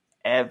struggled with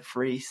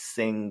every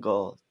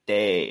single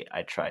day.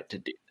 I tried to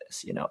do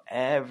this,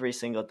 every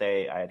single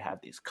day I'd have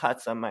these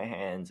cuts on my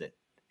hands. It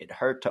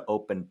hurt to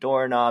open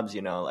doorknobs,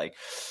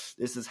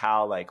 this is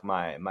how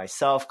my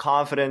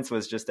self-confidence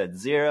was just at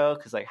zero.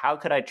 Cause how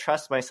could I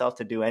trust myself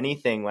to do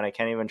anything when I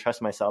can't even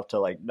trust myself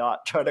to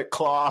not try to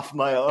claw off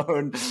my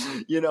own,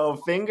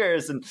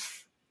 fingers. And,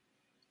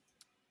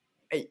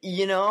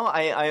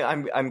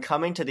 I'm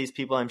coming to these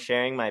people, I'm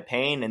sharing my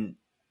pain, and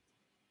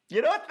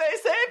you know what they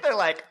say? They're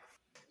like,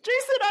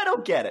 Jason, I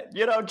don't get it.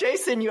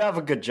 Jason, you have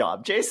a good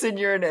job. Jason,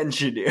 you're an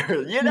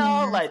engineer,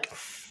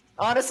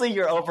 honestly,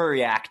 you're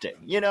overreacting.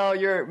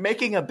 You're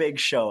making a big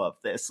show of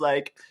this.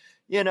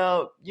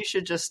 You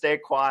should just stay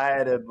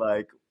quiet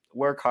and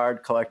work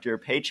hard, collect your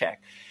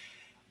paycheck.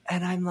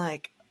 And I'm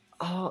like,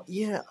 Oh,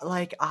 yeah,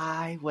 like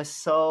I was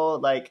so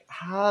like,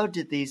 how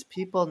did these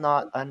people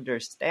not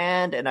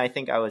understand? And I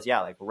think I was,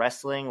 like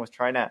wrestling with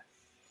trying to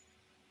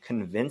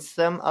convince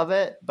them of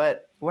it.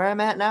 But where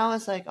I'm at now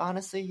is like,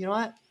 honestly, you know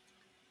what?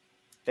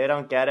 They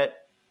don't get it,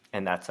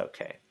 and that's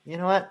okay. You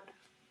know what?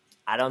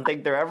 I don't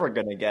think they're ever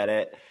going to get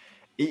it.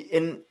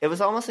 And it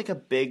was almost like a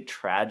big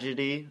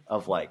tragedy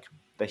of like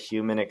the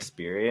human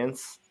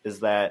experience is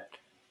that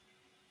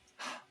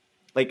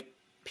like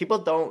people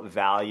don't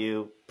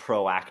value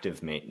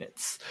proactive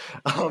maintenance.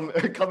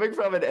 Coming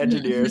from an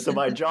engineer, so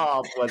my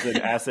job was in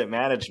asset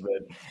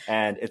management,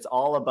 and it's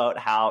all about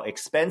how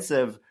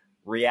expensive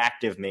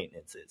reactive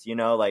maintenance is. You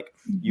know, like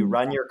you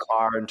run your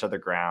car into the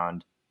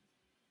ground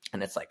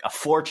and it's like a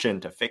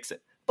fortune to fix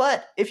it.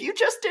 But if you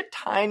just did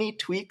tiny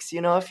tweaks, you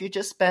know, if you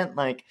just spent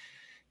like,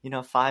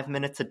 5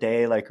 minutes a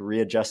day, like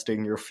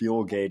readjusting your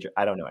fuel gauge.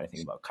 I don't know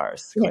anything about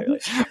cars,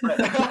 clearly. But,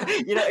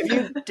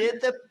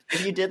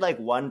 if you did like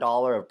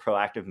 $1 of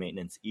proactive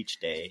maintenance each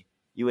day,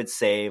 you would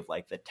save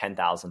like the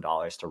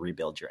 $10,000 to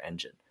rebuild your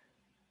engine.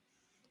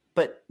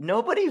 But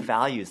nobody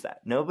values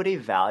that. Nobody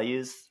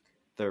values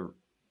the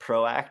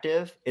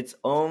proactive. It's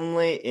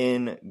only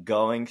in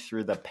going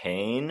through the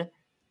pain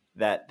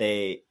that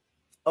they,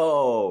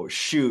 oh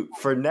shoot,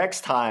 for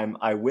next time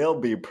I will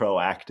be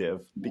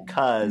proactive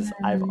because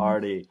I've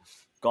already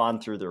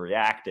gone through the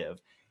reactive.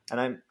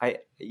 And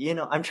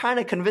I'm trying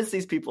to convince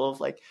these people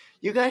of like,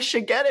 you guys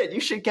should get it. You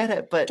should get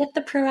it. But get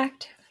the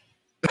proactive.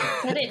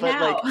 Get it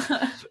now.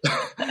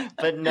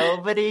 But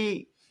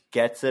nobody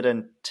gets it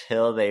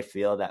until they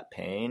feel that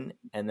pain.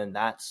 And then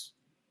that's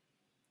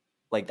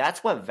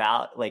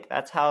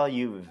how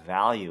you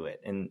value it.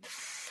 And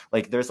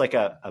like, there's like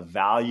a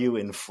value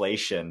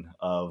inflation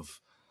of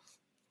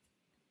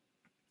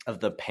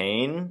the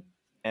pain,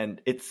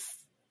 and it's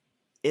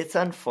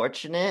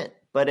unfortunate,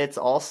 but it's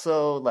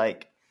also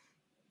like,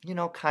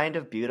 kind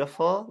of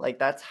beautiful. Like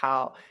that's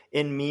how,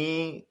 in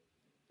me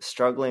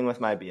struggling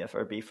with my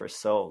BFRB for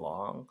so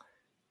long,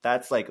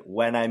 that's like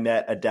when I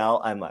met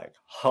Adele, I'm like,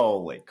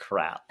 holy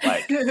crap,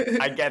 like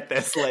I get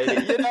this lady,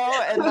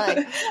 and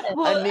like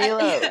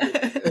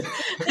Anila.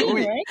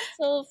 Right?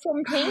 So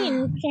from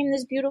pain came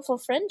this beautiful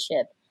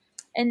friendship,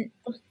 and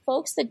the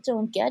folks that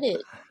don't get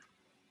it,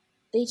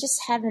 they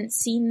just haven't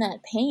seen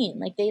that pain.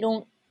 Like they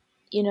don't,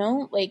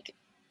 like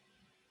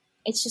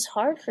it's just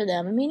hard for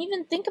them. I mean,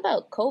 even think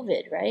about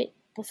COVID, right?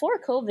 Before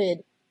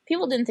COVID,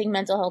 people didn't think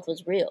mental health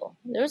was real.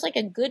 There was like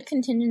a good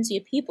contingency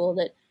of people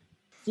that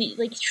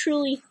like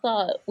truly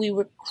thought we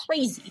were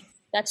crazy.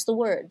 That's the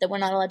word that we're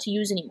not allowed to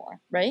use anymore,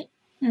 right?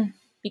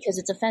 Because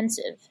it's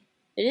offensive.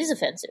 It is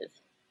offensive.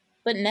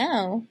 But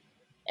now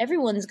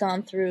everyone's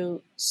gone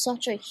through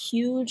such a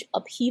huge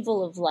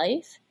upheaval of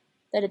life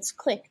that it's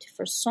clicked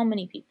for so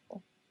many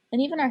people.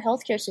 And even our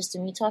healthcare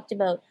system, we talked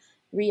about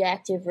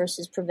reactive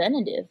versus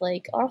preventative.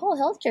 Like our whole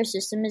healthcare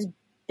system is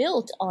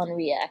built on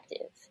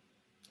reactive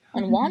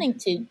and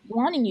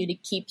wanting you to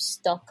keep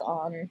stuck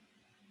on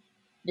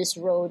this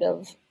road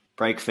of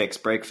break fix.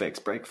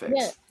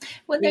 Yeah.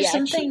 Well,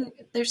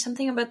 there's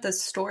something about the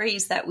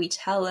stories that we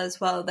tell as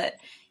well that,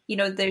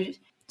 there's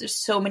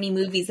so many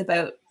movies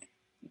about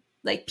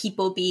like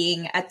people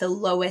being at the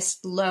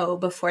lowest low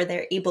before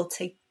they're able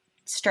to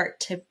start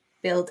to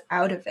build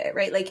out of it,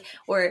 right? Like,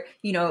 or,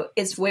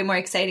 it's way more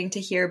exciting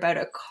to hear about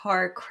a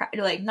car crash,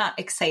 like not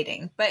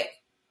exciting, but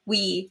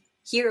we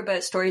hear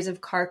about stories of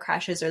car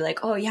crashes or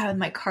like, oh yeah,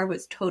 my car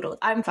was totaled.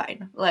 I'm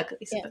fine. Luckily,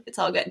 so it's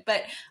all good.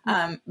 But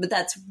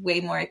that's way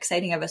more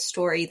exciting of a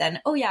story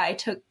than, oh yeah, I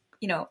took,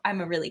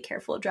 I'm a really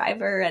careful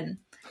driver and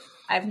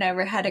I've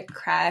never had a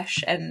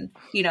crash. And,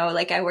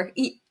 like I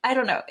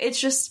don't know.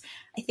 It's just,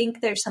 I think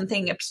there's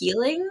something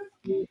appealing.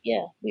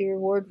 Yeah. We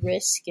reward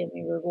risk and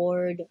we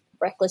reward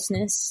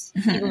recklessness,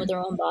 even with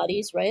our own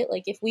bodies, right?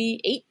 Like if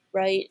we ate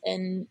right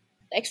and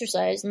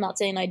exercised, I'm not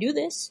saying I do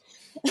this,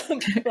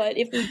 but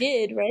if we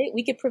did, right,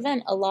 we could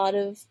prevent a lot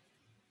of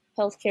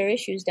healthcare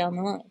issues down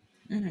the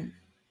line.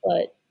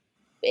 But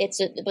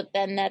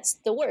then that's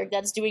the work.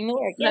 That's doing the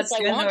work. Yes, I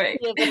want to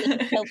live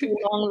a healthy,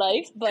 long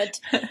life, but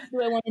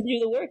do I want to do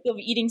the work of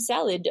eating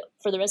salad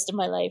for the rest of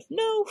my life?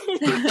 No.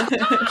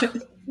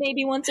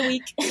 Maybe once a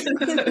week.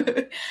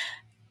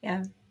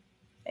 Yeah.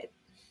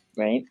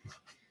 Right?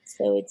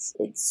 So it's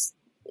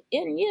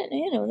and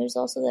there's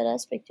also that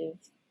aspect of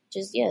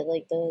just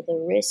like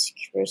the risk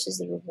versus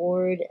the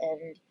reward,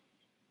 and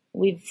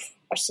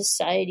our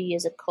society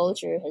as a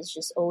culture has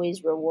just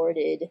always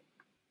rewarded.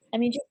 I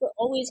mean, just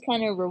always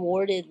kind of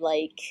rewarded,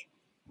 like,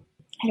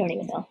 I don't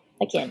even know.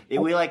 I can't.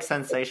 We like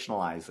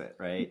sensationalize it,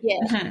 right?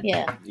 Yeah,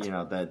 yeah.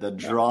 The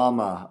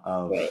drama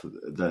of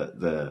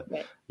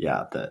the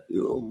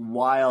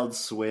wild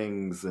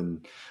swings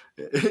and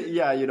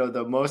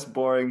the most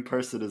boring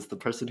person is the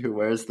person who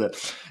wears the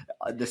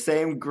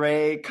same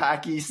gray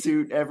khaki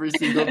suit every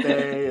single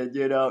day and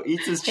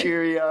eats his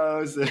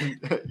Cheerios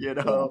and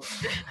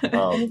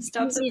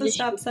stops at the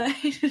stop sign.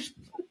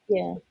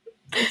 Yeah.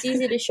 It's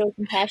easy to show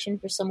compassion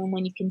for someone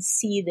when you can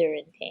see they're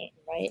in pain,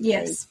 right?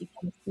 Yes. Like you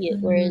can see it,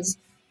 whereas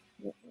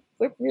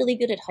we're really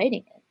good at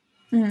hiding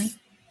it.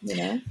 You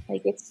know,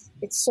 like it's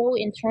so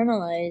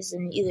internalized,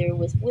 and either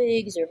with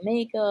wigs or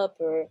makeup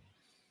or,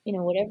 you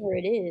know, whatever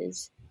it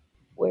is,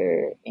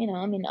 where, you know,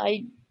 I mean,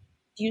 I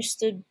used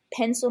to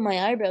pencil my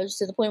eyebrows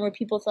to the point where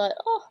people thought,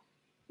 oh,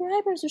 your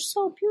eyebrows are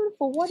so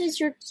beautiful. What is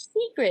your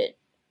secret?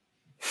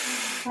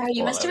 Wow,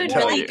 you must have been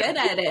really good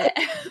at it.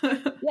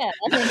 Yeah,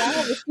 I think I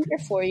have a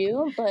secret for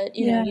you, but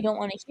you know, you don't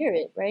want to hear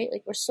it, right?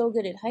 Like, we're so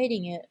good at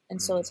hiding it,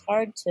 and so it's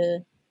hard to,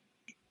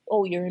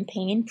 oh, you're in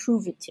pain,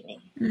 prove it to me.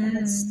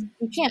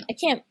 I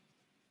can't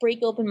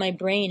break open my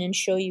brain and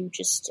show you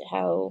just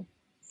how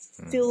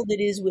filled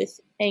it is with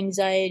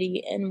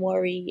anxiety and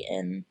worry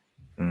and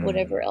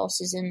whatever else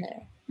is in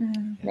there.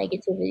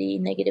 Negativity,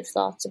 negative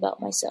thoughts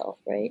about myself,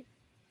 right?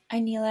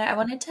 Anila, I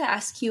wanted to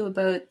ask you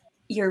about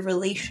your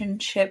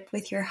relationship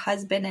with your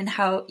husband, and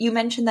how you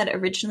mentioned that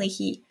originally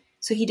he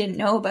didn't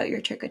know about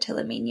your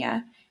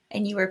trichotillomania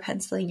and you were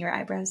penciling your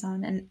eyebrows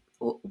on. And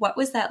what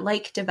was that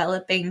like,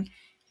 developing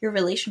your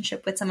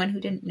relationship with someone who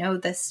didn't know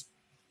this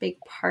big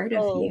part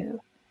of you?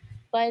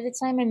 By the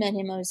time I met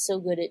him, I was so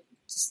good at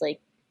just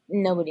like,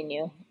 nobody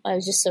knew. I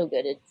was just so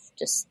good at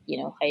just, you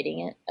know,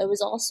 hiding it. I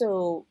was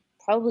also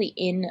probably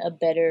in a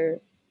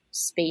better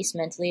space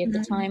mentally at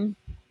the time,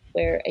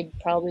 where I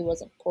probably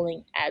wasn't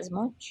pulling as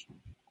much.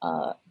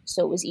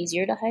 So it was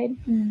easier to hide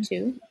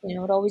too. You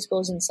know, it always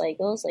goes in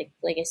cycles.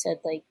 Like I said,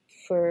 like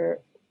for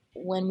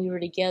when we were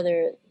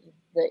together,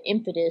 the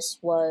impetus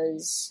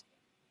was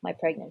my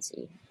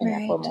pregnancy and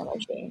that hormonal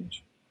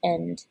change.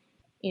 And,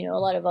 you know, a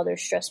lot of other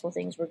stressful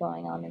things were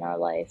going on in our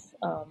life.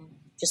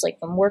 Just like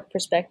from work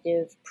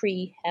perspective,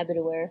 pre-Habit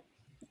Aware,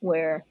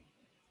 where,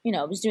 you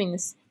know, I was doing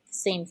this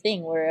same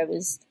thing where I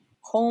was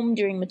home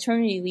during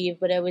maternity leave,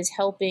 but I was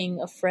helping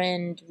a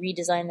friend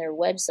redesign their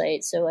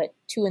website. So at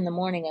 2 a.m,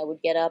 I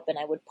would get up and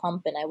I would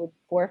pump and I would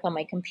work on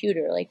my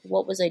computer. Like,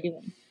 what was I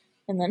doing?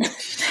 And then,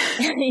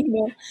 you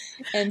know,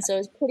 and so I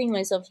was putting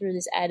myself through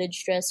this added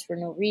stress for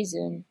no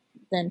reason,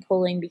 then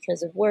pulling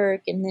because of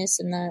work and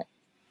this and that.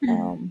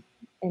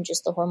 And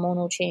just the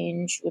hormonal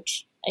change,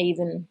 which I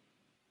even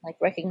like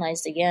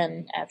recognized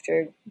again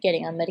after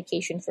getting on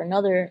medication for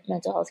another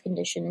mental health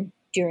condition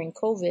during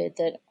COVID,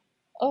 that,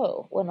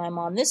 oh, when I'm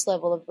on this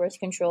level of birth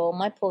control,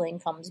 my pulling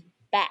comes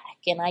back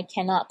and I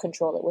cannot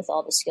control it with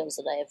all the skills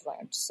that I have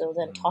learned. So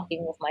then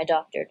talking with my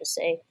doctor to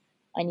say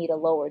I need a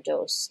lower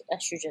dose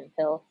estrogen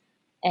pill,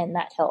 and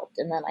that helped.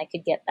 And then I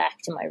could get back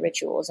to my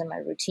rituals and my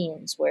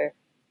routines where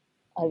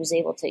I was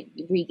able to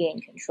regain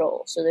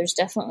control. So there's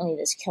definitely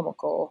this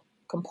chemical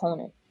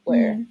component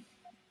where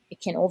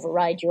it can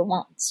override your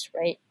wants,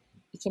 right?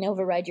 It can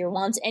override your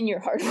wants and your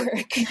hard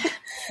work.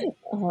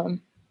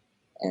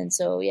 And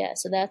so, yeah,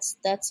 so that's,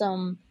 but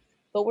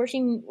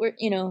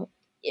you know,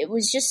 it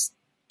was just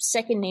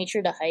second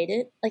nature to hide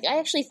it. Like, I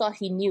actually thought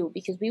he knew,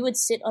 because we would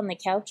sit on the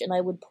couch and I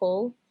would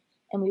pull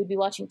and we would be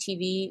watching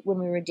TV when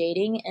we were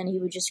dating, and he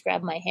would just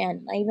grab my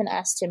hand. I even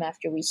asked him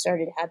after we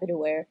started Habit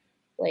Aware,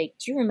 like,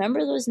 do you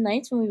remember those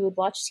nights when we would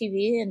watch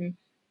TV and,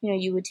 you know,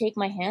 you would take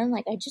my hand?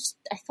 Like, I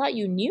thought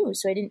you knew,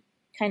 so I didn't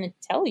kind of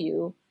tell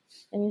you.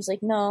 And he was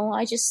like, no,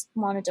 I just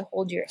wanted to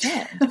hold your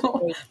hand.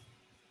 Like,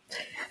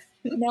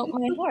 melt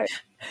my heart.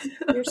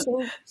 You're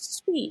so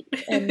sweet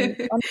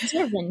and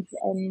unobservant,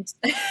 and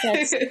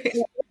that's what I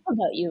love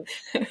about you.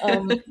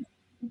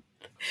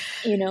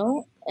 You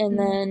know, and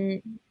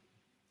then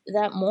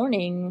that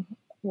morning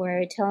where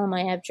I tell him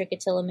I have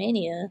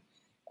trichotillomania,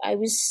 I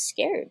was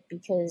scared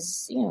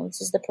because, you know,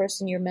 this is the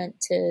person you're meant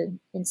to,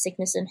 in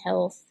sickness and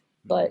health,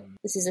 but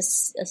this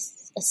is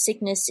a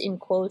sickness in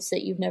quotes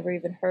that you've never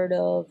even heard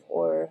of,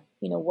 or,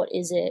 you know, what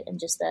is it? And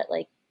just that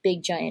like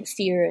big giant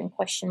fear and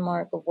question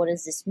mark of what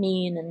does this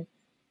mean?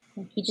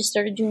 And he just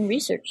started doing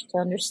research to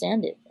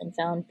understand it and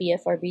found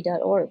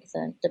BFRB.org,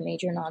 the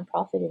major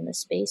nonprofit in this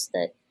space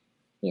that,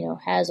 you know,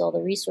 has all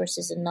the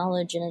resources and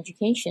knowledge and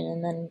education.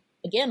 And then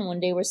again, one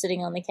day we're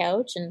sitting on the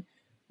couch and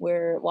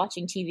we're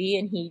watching TV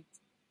and he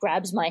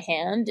grabs my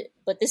hand,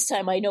 but this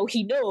time I know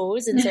he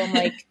knows. And so I'm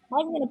like,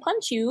 I'm going to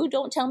punch you.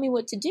 Don't tell me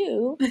what to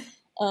do.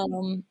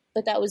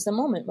 But that was the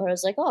moment where I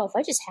was like, oh, if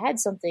I just had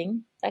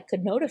something that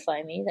could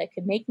notify me, that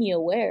could make me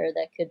aware,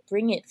 that could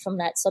bring it from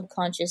that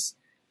subconscious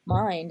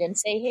mind and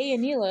say, hey,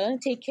 Anila,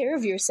 take care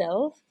of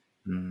yourself,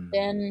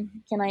 then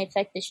can I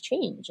affect this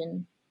change?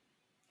 And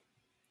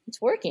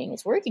it's working.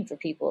 It's working for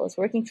people. It's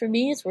working for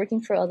me. It's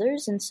working for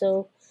others. And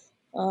so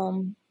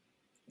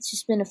it's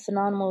just been a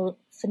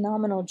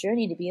phenomenal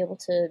journey to be able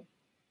to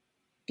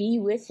be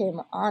with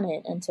him on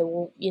it and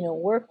to, you know,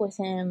 work with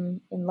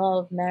him in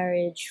love,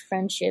 marriage,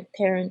 friendship,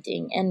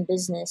 parenting, and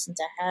business, and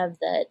to have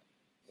that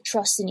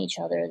trust in each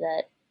other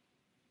that,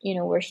 you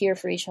know, we're here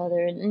for each other.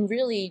 And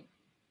really,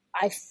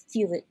 I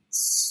feel it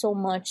so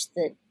much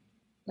that,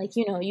 like,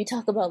 you know, you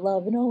talk about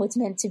love and, oh, it's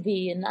meant to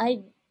be. And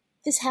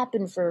this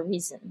happened for a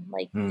reason.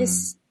 Like,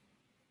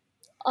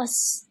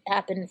 us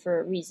happened for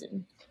a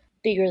reason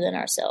bigger than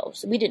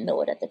ourselves. We didn't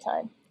know it at the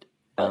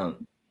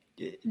time.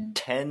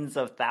 Tens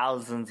of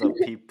thousands of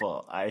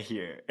people are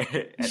here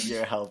and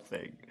you're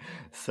helping.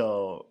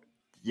 So,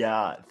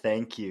 yeah,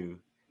 thank you.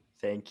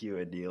 Thank you,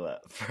 Anila,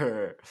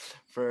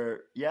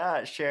 for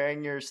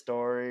sharing your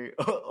story,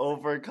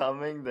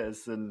 overcoming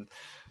this, and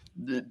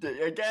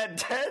again,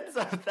 tens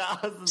of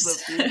thousands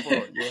of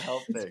people you're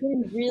helping. It's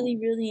been really,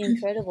 really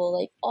incredible.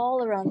 Like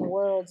all around the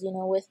world,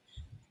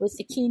 with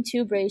the Keen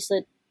 2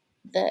 bracelet,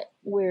 that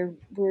we're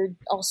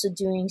also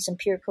doing some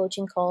peer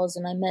coaching calls,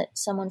 and I met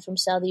someone from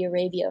Saudi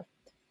Arabia,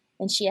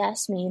 and she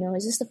asked me,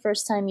 is this the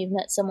first time you've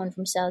met someone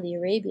from Saudi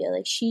Arabia?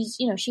 Like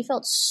she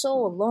felt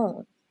so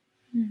alone,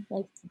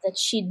 like that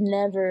she'd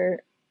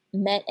never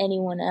met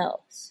anyone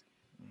else.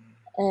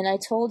 And I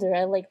told her,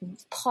 I like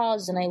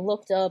paused and I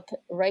looked up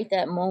right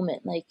that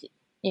moment, like,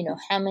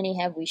 how many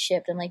have we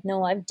shipped? I'm like,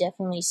 no, I've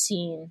definitely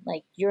seen,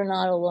 like, you're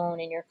not alone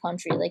in your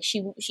country. Like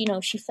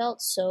she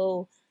felt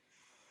so,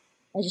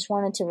 I just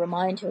wanted to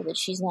remind her that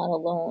she's not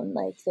alone.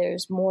 Like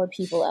there's more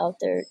people out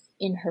there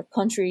in her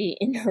country,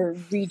 in her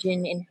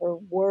region, in her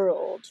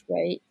world,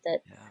 right?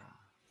 That,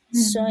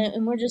 so,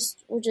 and we're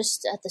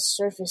just at the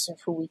surface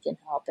of who we can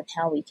help and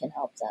how we can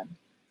help them.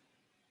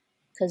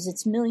 Because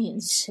it's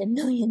millions and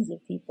millions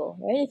of people,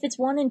 right? If it's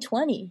 1 in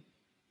 20,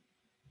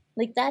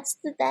 like that's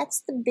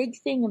the big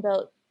thing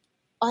about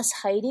us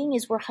hiding,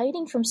 is we're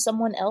hiding from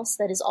someone else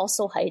that is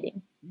also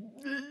hiding.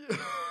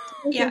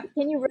 Yeah.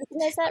 Can you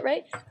recognize that,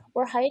 right?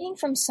 We're hiding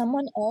from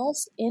someone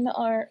else in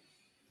our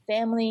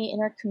family, in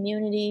our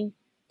community,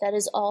 that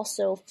is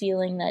also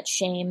feeling that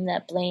shame,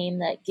 that blame,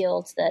 that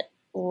guilt, that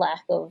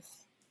lack of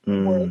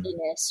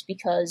worthiness,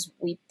 because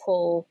we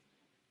pull,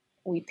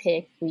 we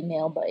pick, we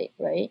nail bite,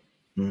 right?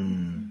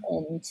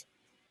 And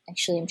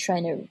actually I'm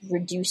trying to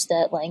reduce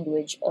that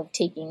language of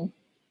taking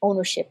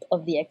ownership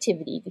of the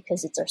activity,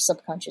 because it's our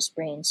subconscious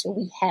brain. So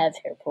we have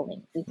hair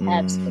pulling, we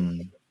have skin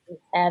pickers, we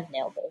have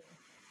nail biting.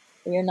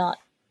 We are not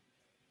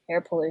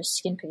hair pullers,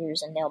 skin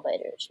pickers, and nail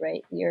biters,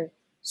 right? We are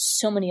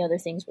so many other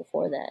things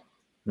before that.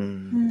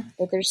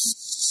 But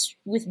there's,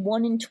 with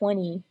 1 in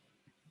 20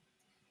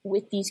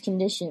 with these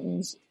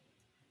conditions,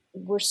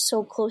 we're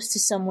so close to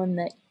someone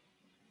that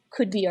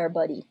could be our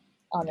buddy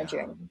on the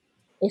journey.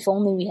 If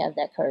only we have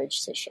that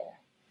courage to share.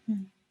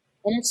 And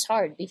it's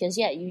hard because,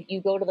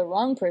 you go to the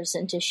wrong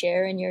person to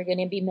share and you're going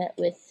to be met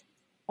with,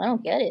 I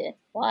don't get it.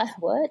 Why?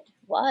 What?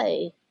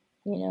 Why?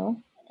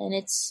 And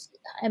it's,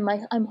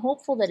 I'm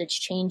hopeful that it's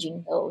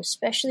changing, though,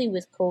 especially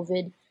with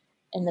COVID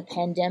and the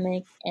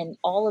pandemic and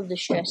all of the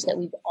stress that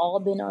we've all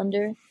been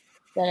under,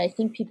 that I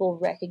think people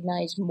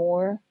recognize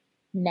more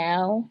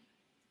now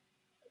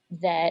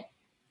that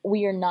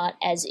we are not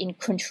as in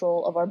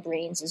control of our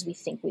brains as we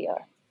think we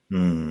are.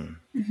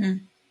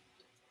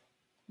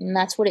 And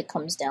that's what it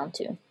comes down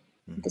to.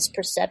 This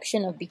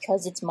perception of,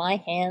 because it's my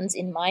hands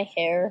in my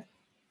hair,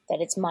 that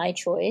it's my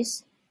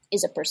choice,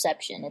 is a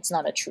perception. It's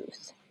not a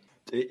truth.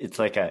 It's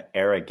like an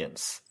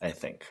arrogance, I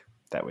think,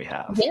 that we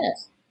have. Yeah,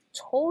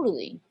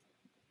 totally.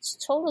 It's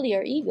totally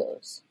our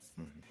egos.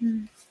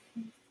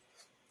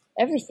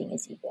 Everything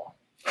is ego.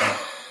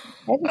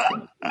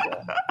 Everything is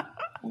ego.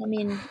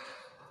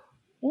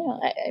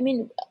 I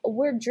mean,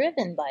 we're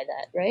driven by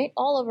that, right?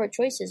 All of our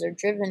choices are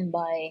driven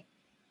by,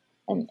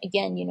 and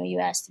again, you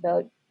asked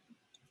about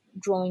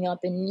growing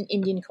up in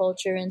Indian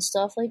culture and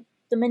stuff. Like,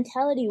 the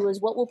mentality was,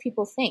 what will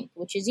people think?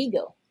 Which is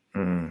ego,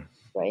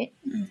 right?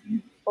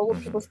 What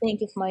will people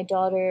think if my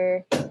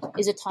daughter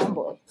is a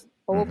tomboy?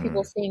 What will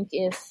people think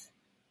if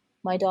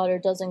my daughter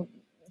doesn't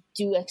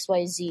do X,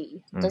 Y,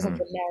 Z, doesn't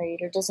get married,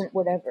 or doesn't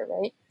whatever,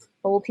 right?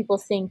 What will people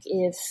think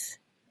if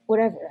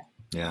whatever?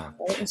 Yeah.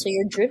 Right? And so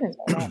you're driven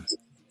by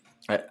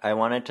that. I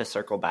wanted to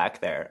circle back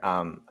there.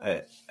 And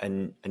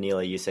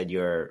Anila, you said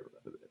you're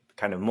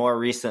kind of more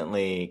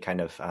recently kind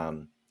of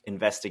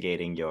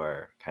investigating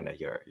your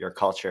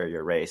culture,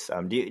 your race.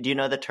 Do you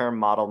know the term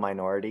model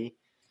minority?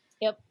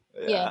 Yep.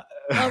 Yeah.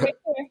 Oh,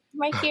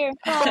 right here.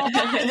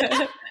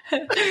 Oh.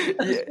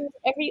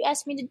 Whatever you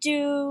ask me to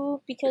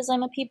do, because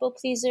I'm a people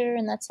pleaser,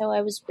 and that's how I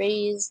was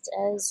raised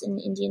as an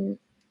Indian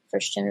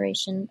first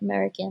generation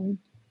American.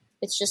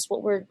 It's just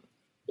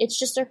it's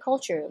just our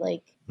culture.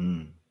 Like,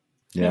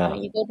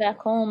 you go back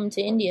home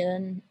to India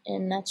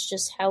and that's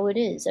just how it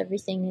is.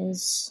 Everything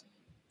is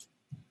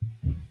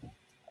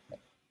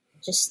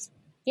just,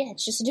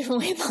 it's just a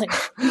different way of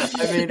life.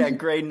 I mean, at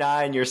grade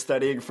 9, you're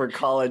studying for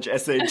college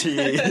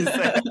SATs.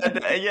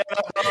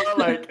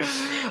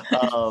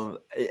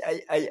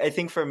 I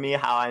think for me,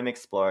 how I'm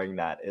exploring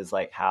that is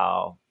like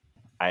how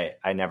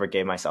I never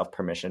gave myself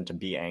permission to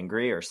be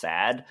angry or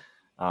sad.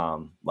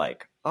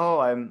 Like, oh,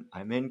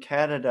 I'm in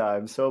Canada.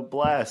 I'm so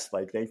blessed.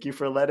 Like, thank you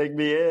for letting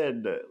me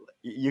in.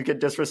 You can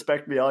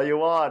disrespect me all you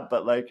want,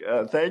 but like,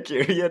 thank you.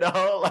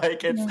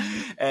 Like, it's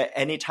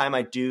anytime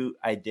I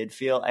did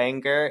feel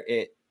anger,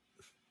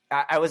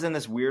 I was in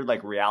this weird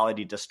like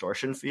reality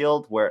distortion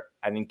field where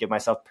I didn't give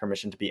myself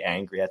permission to be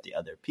angry at the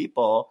other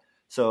people.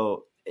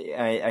 So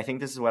I think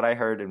this is what I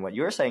heard, and what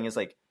you were saying is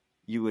like,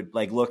 you would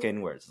like look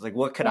inwards. It's like,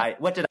 what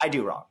did I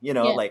do wrong?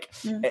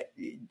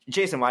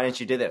 Jason, why didn't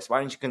you do this?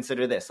 Why didn't you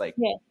consider this? Like,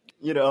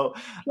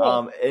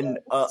 in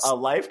a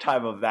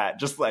lifetime of that,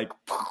 just like,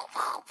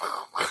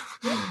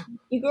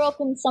 you grow up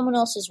in someone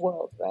else's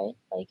world, right?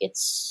 Like,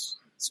 it's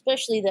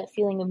especially that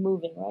feeling of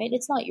moving, right?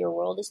 It's not your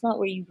world. It's not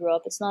where you grew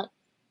up. It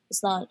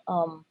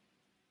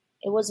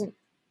wasn't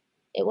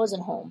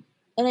home.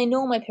 And I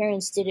know my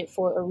parents did it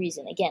for a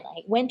reason. Again,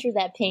 I went through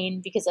that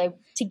pain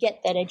to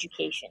get that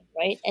education,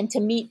 right? And to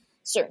meet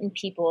certain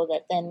people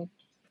that then,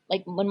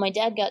 like when my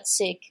dad got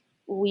sick,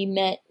 we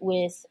met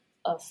with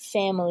a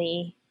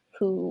family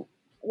who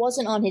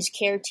wasn't on his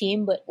care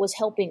team, but was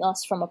helping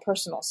us from a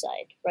personal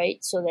side,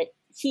 right? So that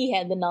he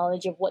had the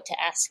knowledge of what to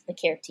ask the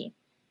care team,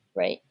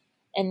 right?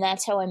 And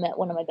that's how I met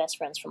one of my best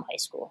friends from high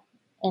school.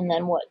 And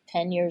then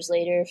 10 years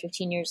later,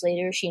 15 years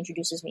later, she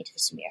introduces me to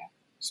Samir.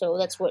 So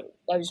that's what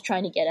I was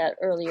trying to get at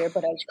earlier,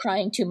 but I was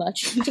crying too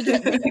much to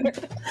get there.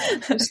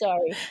 I'm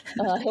sorry.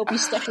 I hope you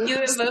stuck with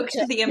us. You evoked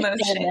the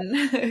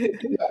emotion.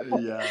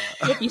 Yeah.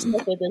 I hope you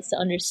stuck with us to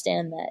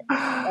understand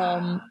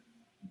that.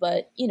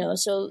 But,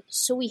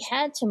 so we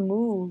had to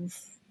move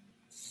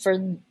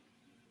for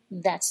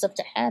that stuff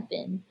to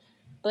happen.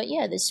 But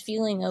yeah, this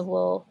feeling of,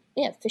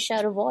 fish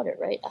out of water,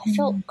 right? I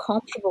felt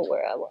comfortable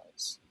where I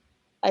was.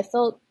 I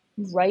felt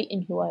right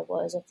in who I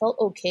was. I felt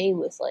okay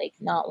with like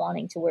not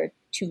wanting to wear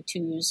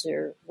tutus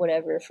or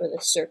whatever for the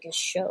circus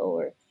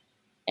show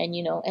and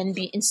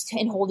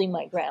holding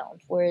my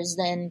ground. Whereas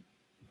then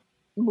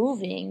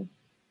moving,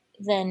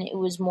 then it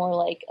was more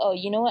like, oh,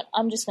 you know what?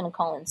 I'm just going to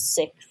call in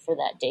sick for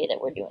that day that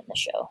we're doing the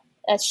show.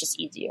 That's just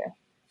easier.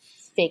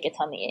 Fake a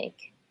tummy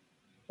ache,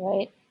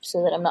 right?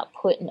 So that I'm not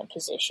put in a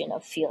position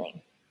of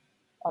feeling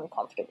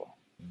uncomfortable.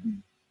 Mm-hmm.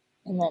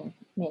 And then,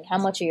 how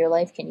much of your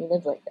life can you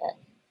live like that?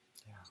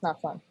 Yeah. It's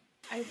not fun.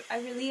 I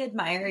really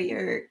admire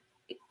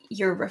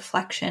your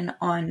reflection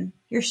on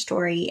your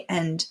story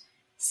and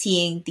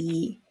seeing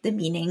the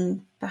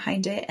meaning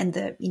behind it, and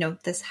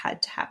this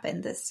had to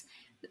happen,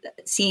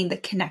 seeing the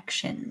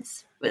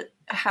connections. But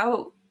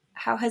how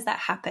has that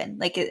happened?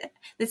 Like it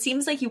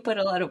seems like you put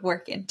a lot of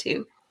work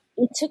into.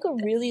 It took a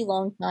really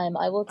long time.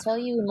 I will tell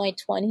you in my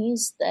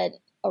 20s that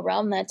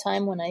around that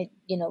time when I,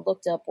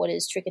 looked up what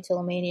is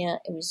trichotillomania,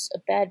 it was a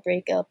bad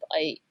breakup.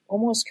 I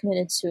almost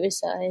committed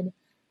suicide.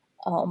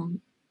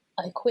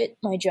 I quit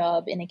my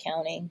job in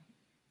accounting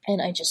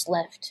and I just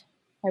left.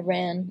 I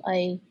ran.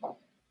 I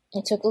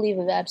took a leave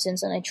of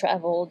absence and I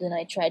traveled and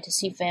I tried to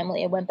see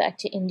family. I went back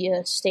to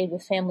India, stayed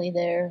with family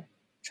there,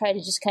 tried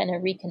to just kind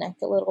of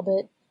reconnect a little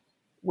bit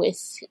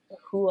with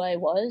who I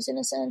was in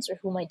a sense, or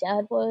who my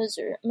dad was,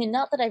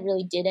 not that I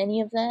really did any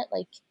of that.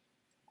 Like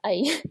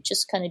I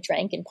just kind of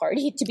drank and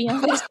partied, to be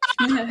honest.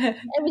 I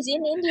was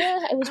in India.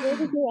 I was where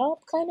we grew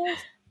up, kind of.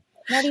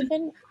 Not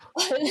even,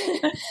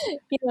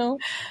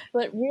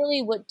 But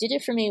really what did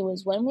it for me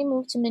was when we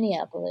moved to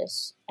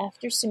Minneapolis,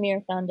 after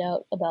Samir found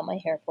out about my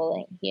hair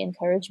pulling, he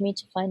encouraged me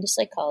to find a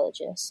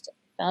psychologist.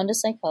 Found a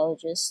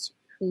psychologist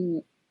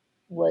who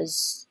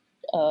was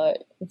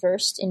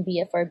versed in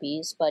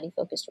BFRBs,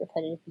 body-focused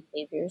repetitive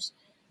behaviors,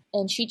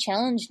 and she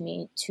challenged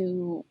me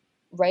to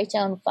write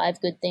down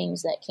 5 good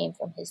things that came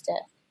from his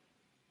death,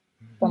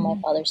 from my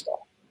father's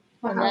death.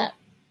 Wow. And that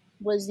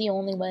was the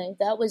only way.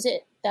 That was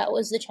it. That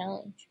was the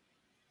challenge.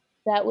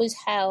 That was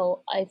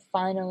how I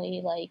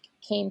finally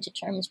came to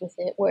terms with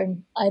it, where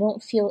I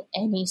don't feel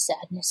any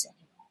sadness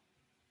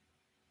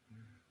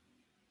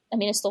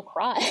anymore. I still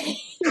cry,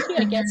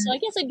 I guess. So I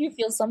guess I do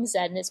feel some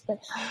sadness, but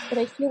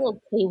I feel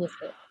okay with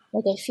it.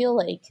 I feel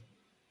like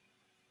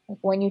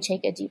when you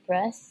take a deep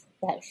breath,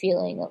 that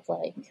feeling of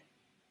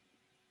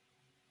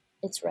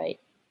it's right.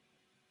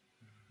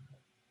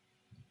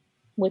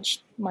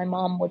 Which my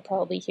mom would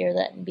probably hear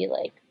that and be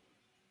like,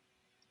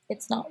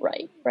 it's not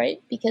right?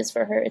 Because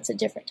for her, it's a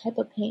different type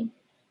of pain.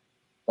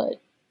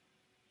 But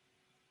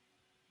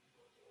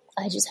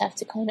I just have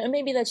to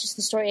maybe that's just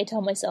the story I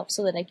tell myself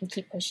so that I can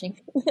keep pushing,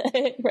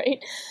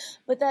 right?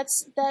 But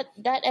that's that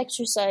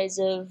exercise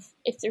of,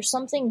 if there's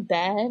something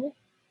bad,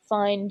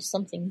 find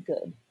something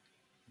good.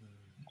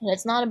 And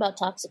it's not about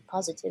toxic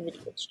positivity.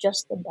 It's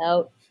just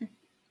about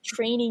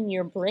training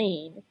your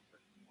brain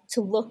to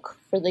look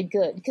for the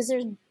good, because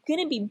there's going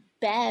to be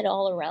bad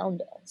all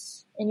around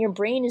us, and your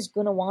brain is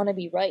going to want to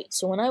be right.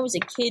 So when I was a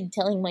kid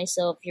telling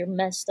myself you're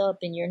messed up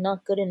and you're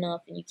not good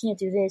enough and you can't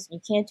do this and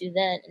you can't do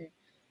that, and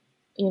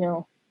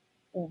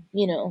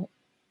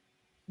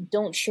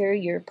don't share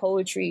your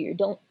poetry, or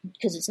don't,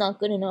 because it's not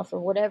good enough or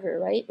whatever,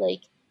 right?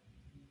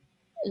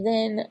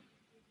 Then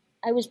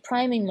I was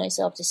priming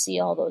myself to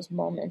see all those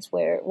moments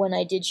where when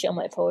I did show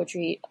my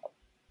poetry, a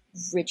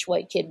rich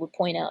white kid would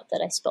point out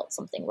that I spelt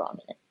something wrong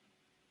in it,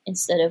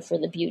 instead of for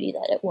the beauty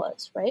that it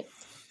was, right?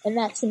 And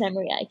that's the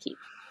memory I keep.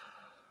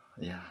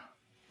 Yeah.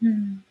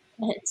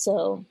 Mm-hmm. And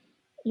so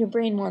your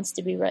brain wants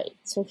to be right.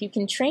 So if you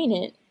can train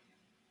it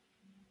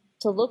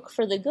to look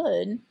for the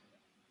good,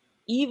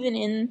 even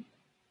in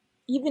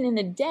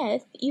a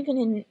death, even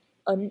in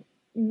a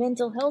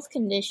mental health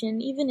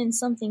condition, even in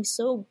something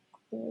so,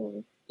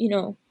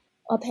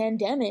 a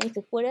pandemic,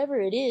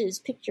 whatever it is,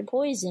 pick your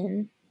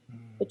poison,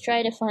 but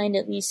try to find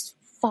at least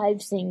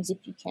 5 things if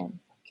you can.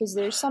 Because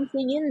there's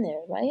something in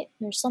there, right?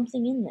 There's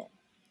something in there.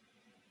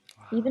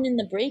 Wow. Even in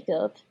the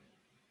breakup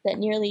that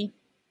nearly,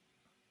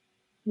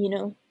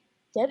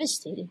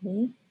 devastated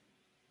me,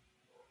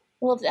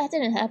 Well, if that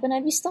didn't happen,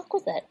 I'd be stuck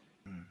with that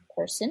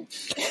person.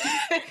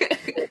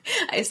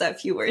 I saw a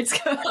few words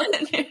go on.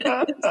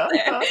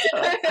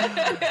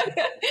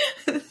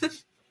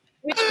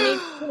 Which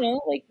makes,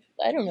 like,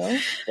 I don't know,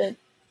 but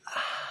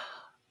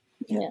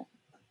yeah.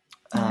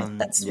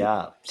 That's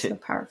so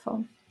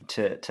powerful.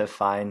 To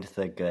find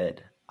the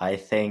good. I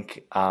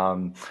think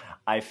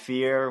I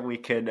fear we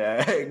could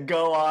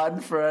go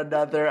on for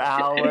another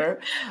hour,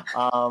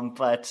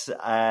 but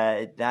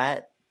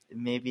that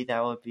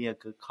would be a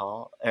good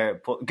call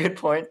or good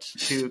point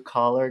to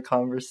call our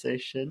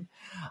conversation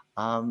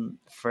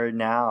for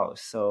now.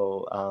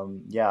 So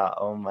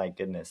oh my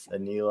goodness,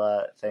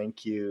 Anila,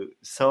 thank you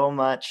so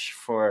much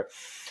for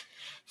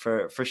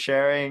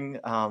sharing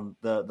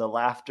the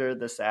laughter,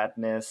 the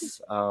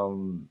sadness,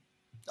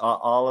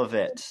 all of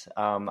it.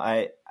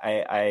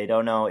 I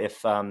don't know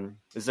if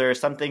is there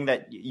something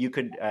that you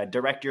could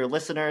direct your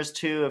listeners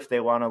to if they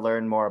want to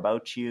learn more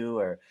about you,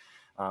 or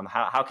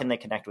how can they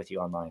connect with you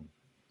online?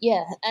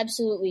 Yeah,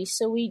 absolutely.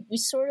 So we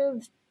sort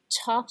of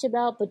talked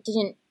about, but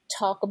didn't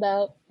talk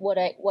about what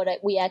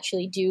we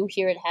actually do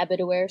here at Habit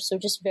Aware. So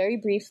just very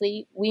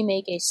briefly, we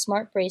make a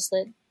smart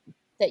bracelet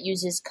that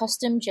uses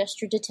custom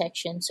gesture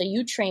detection. So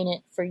you train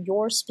it for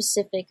your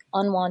specific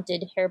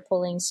unwanted hair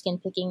pulling, skin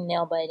picking,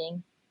 nail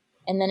biting.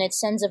 And then it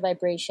sends a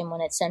vibration when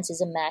it senses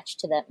a match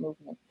to that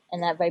movement.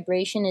 And that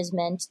vibration is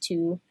meant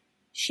to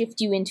shift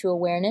you into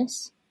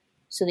awareness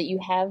so that you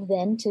have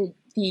then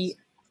the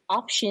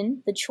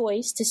option, the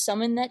choice to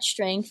summon that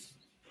strength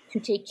to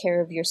take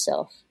care of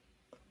yourself.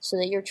 So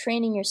that you're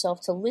training yourself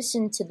to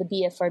listen to the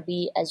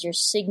BFRB as your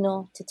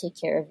signal to take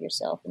care of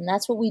yourself. And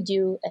that's what we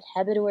do at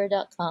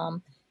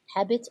habitaware.com,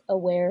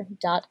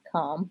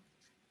 habitaware.com,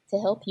 to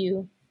help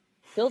you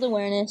build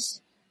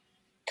awareness.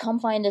 Come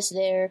find us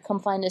there. Come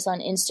find us on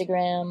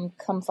Instagram.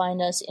 Come find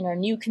us in our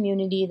new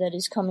community that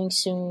is coming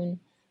soon.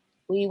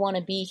 We want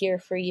to be here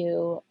for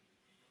you.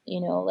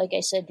 Like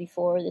I said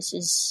before, this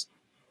is...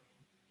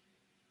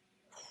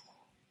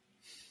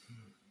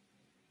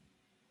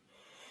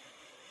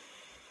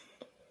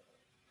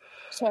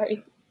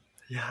 Sorry.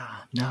 Yeah,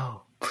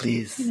 no,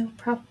 please. No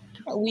problem.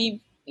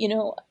 We,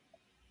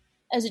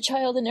 as a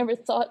child, I never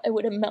thought I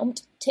would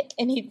amount to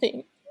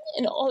anything.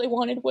 And all I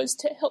wanted was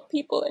to help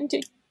people and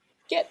to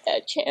get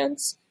that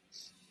chance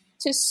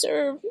to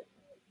serve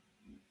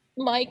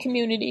my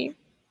community.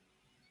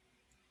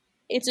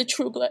 It's a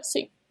true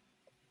blessing.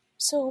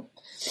 So,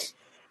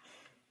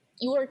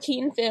 you are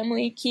Keen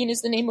family. Keen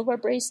is the name of our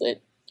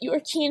bracelet. You are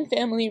Keen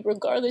family,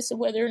 regardless of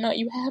whether or not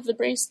you have the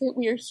bracelet.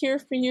 We are here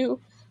for you.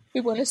 We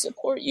want to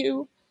support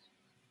you.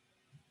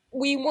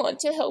 We want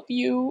to help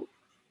you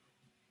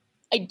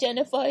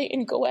identify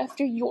and go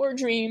after your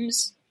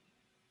dreams.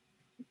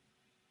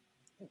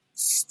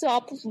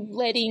 Stop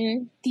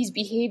letting these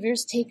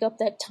behaviors take up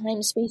that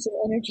time, space, and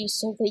energy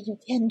so that you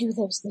can do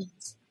those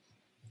things.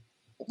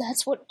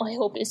 That's what my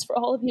hope is for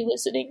all of you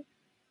listening.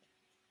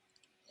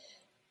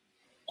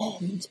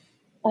 And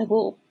I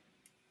will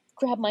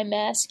grab my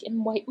mask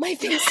and wipe my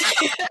face.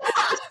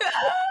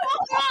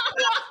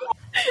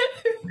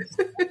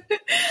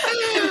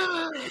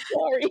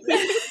 Sorry.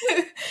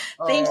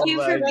 Thank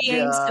you for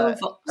being so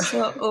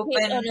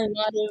open. On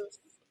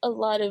a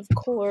lot of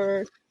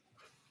core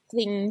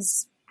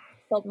things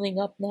bubbling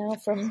up now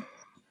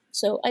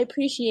so I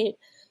appreciate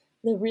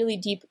the really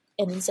deep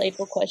and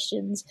insightful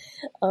questions,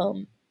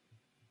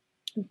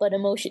 but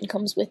emotion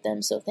comes with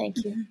them. So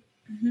thank you.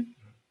 Mm-hmm.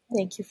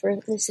 Thank you for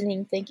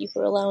listening. Thank you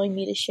for allowing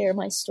me to share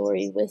my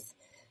story with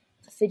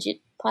the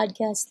Fidget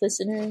podcast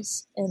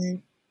listeners.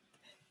 And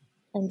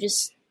I'm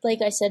just,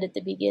 like I said at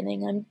the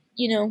beginning,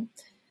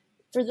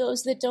 for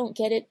those that don't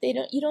get it,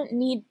 you don't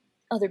need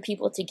other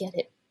people to get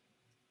it.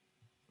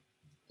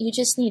 You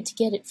just need to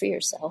get it for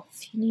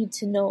yourself. You need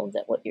to know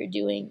that what you're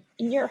doing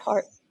in your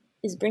heart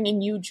is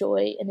bringing you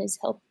joy and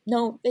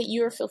know that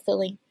you're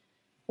fulfilling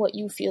what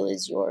you feel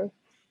is your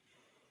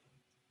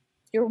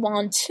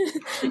want.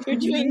 You're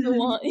doing the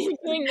want. You're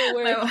doing the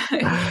work.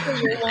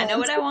 I know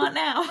what I want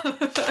now.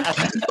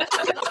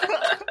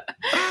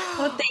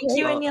 Well, thank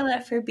you,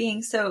 Anila, for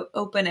being so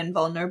open and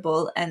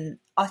vulnerable and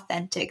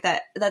authentic.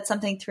 That's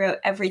something throughout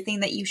everything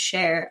that you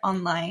share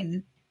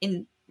online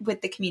with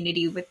the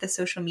community, with the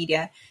social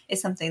media,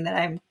 is something that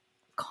I'm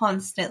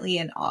constantly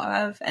in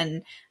awe of.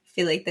 And I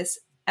feel like this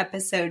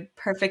episode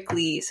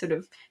perfectly sort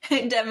of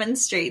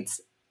demonstrates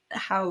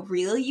how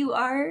real you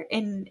are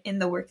in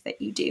the work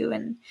that you do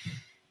and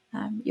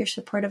your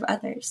support of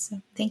others.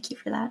 So thank you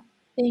for that.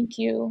 Thank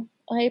you.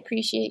 I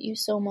appreciate you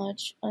so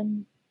much.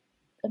 I'm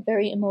a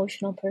very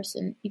emotional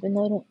person, even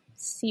though I don't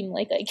seem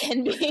like I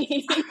can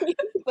be.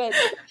 But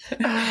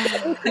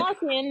we'll talk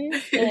in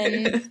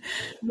and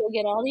you'll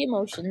get all the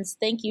emotions.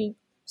 Thank you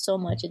so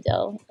much,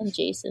 Adele and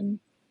Jason.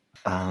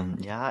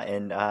 Thank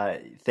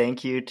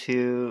you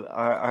to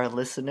our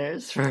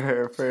listeners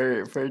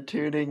for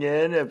tuning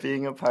in and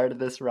being a part of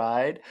this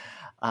ride.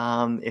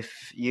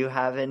 If you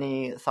have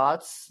any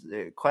thoughts,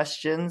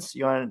 questions,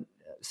 you want to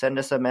send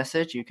us a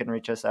message, you can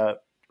reach us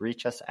at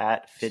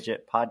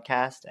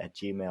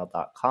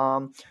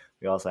fidgetpodcast@gmail.com.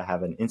 We also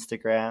have an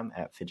Instagram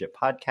at Fidget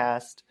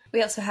Podcast.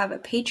 We also have a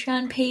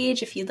Patreon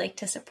page if you'd like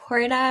to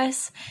support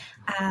us.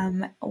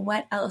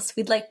 What else?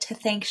 We'd like to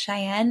thank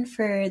Cheyenne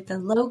for the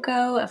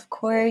logo, of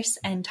course,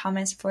 and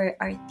Thomas for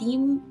our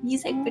theme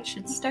music, which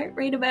should start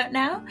right about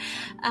now.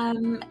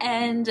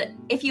 And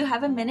if you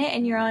have a minute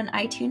and you're on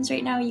iTunes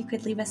right now, you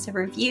could leave us a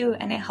review,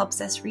 and it helps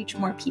us reach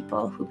more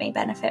people who may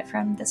benefit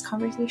from this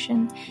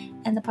conversation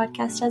and the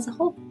podcast as a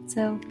whole.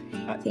 So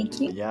thank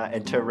you. Yeah,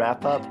 and to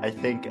wrap up, I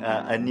think,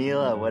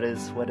 Anila, what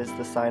is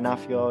the sign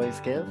off you always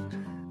give?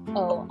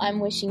 Oh, I'm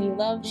wishing you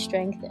love,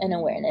 strength, and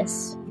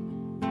awareness.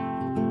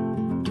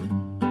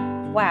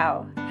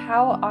 Wow,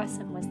 how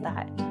awesome was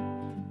that?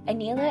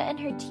 Anila and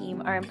her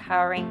team are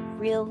empowering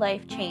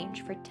real-life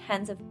change for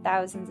tens of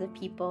thousands of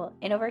people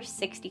in over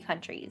 60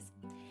 countries.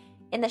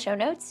 In the show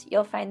notes,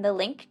 you'll find the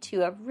link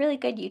to a really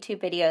good YouTube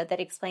video that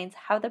explains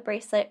how the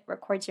bracelet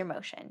records your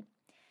motion.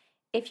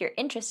 If you're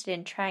interested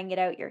in trying it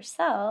out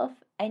yourself,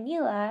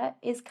 Anila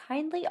is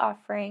kindly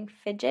offering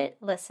Fidget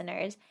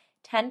listeners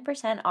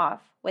 10%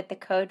 off with the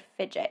code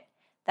FIDGET.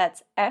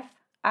 That's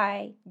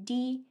FIDGET.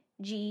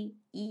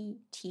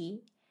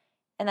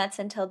 And that's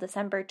until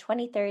December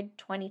 23rd,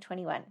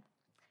 2021.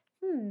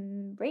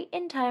 Right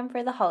in time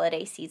for the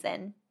holiday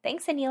season.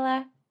 Thanks,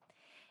 Anila.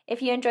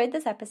 If you enjoyed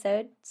this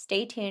episode,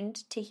 stay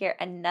tuned to hear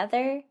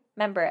another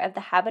member of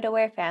the Habit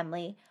Aware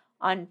family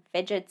on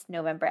Fidget's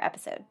November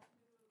episode.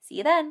 See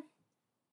you then.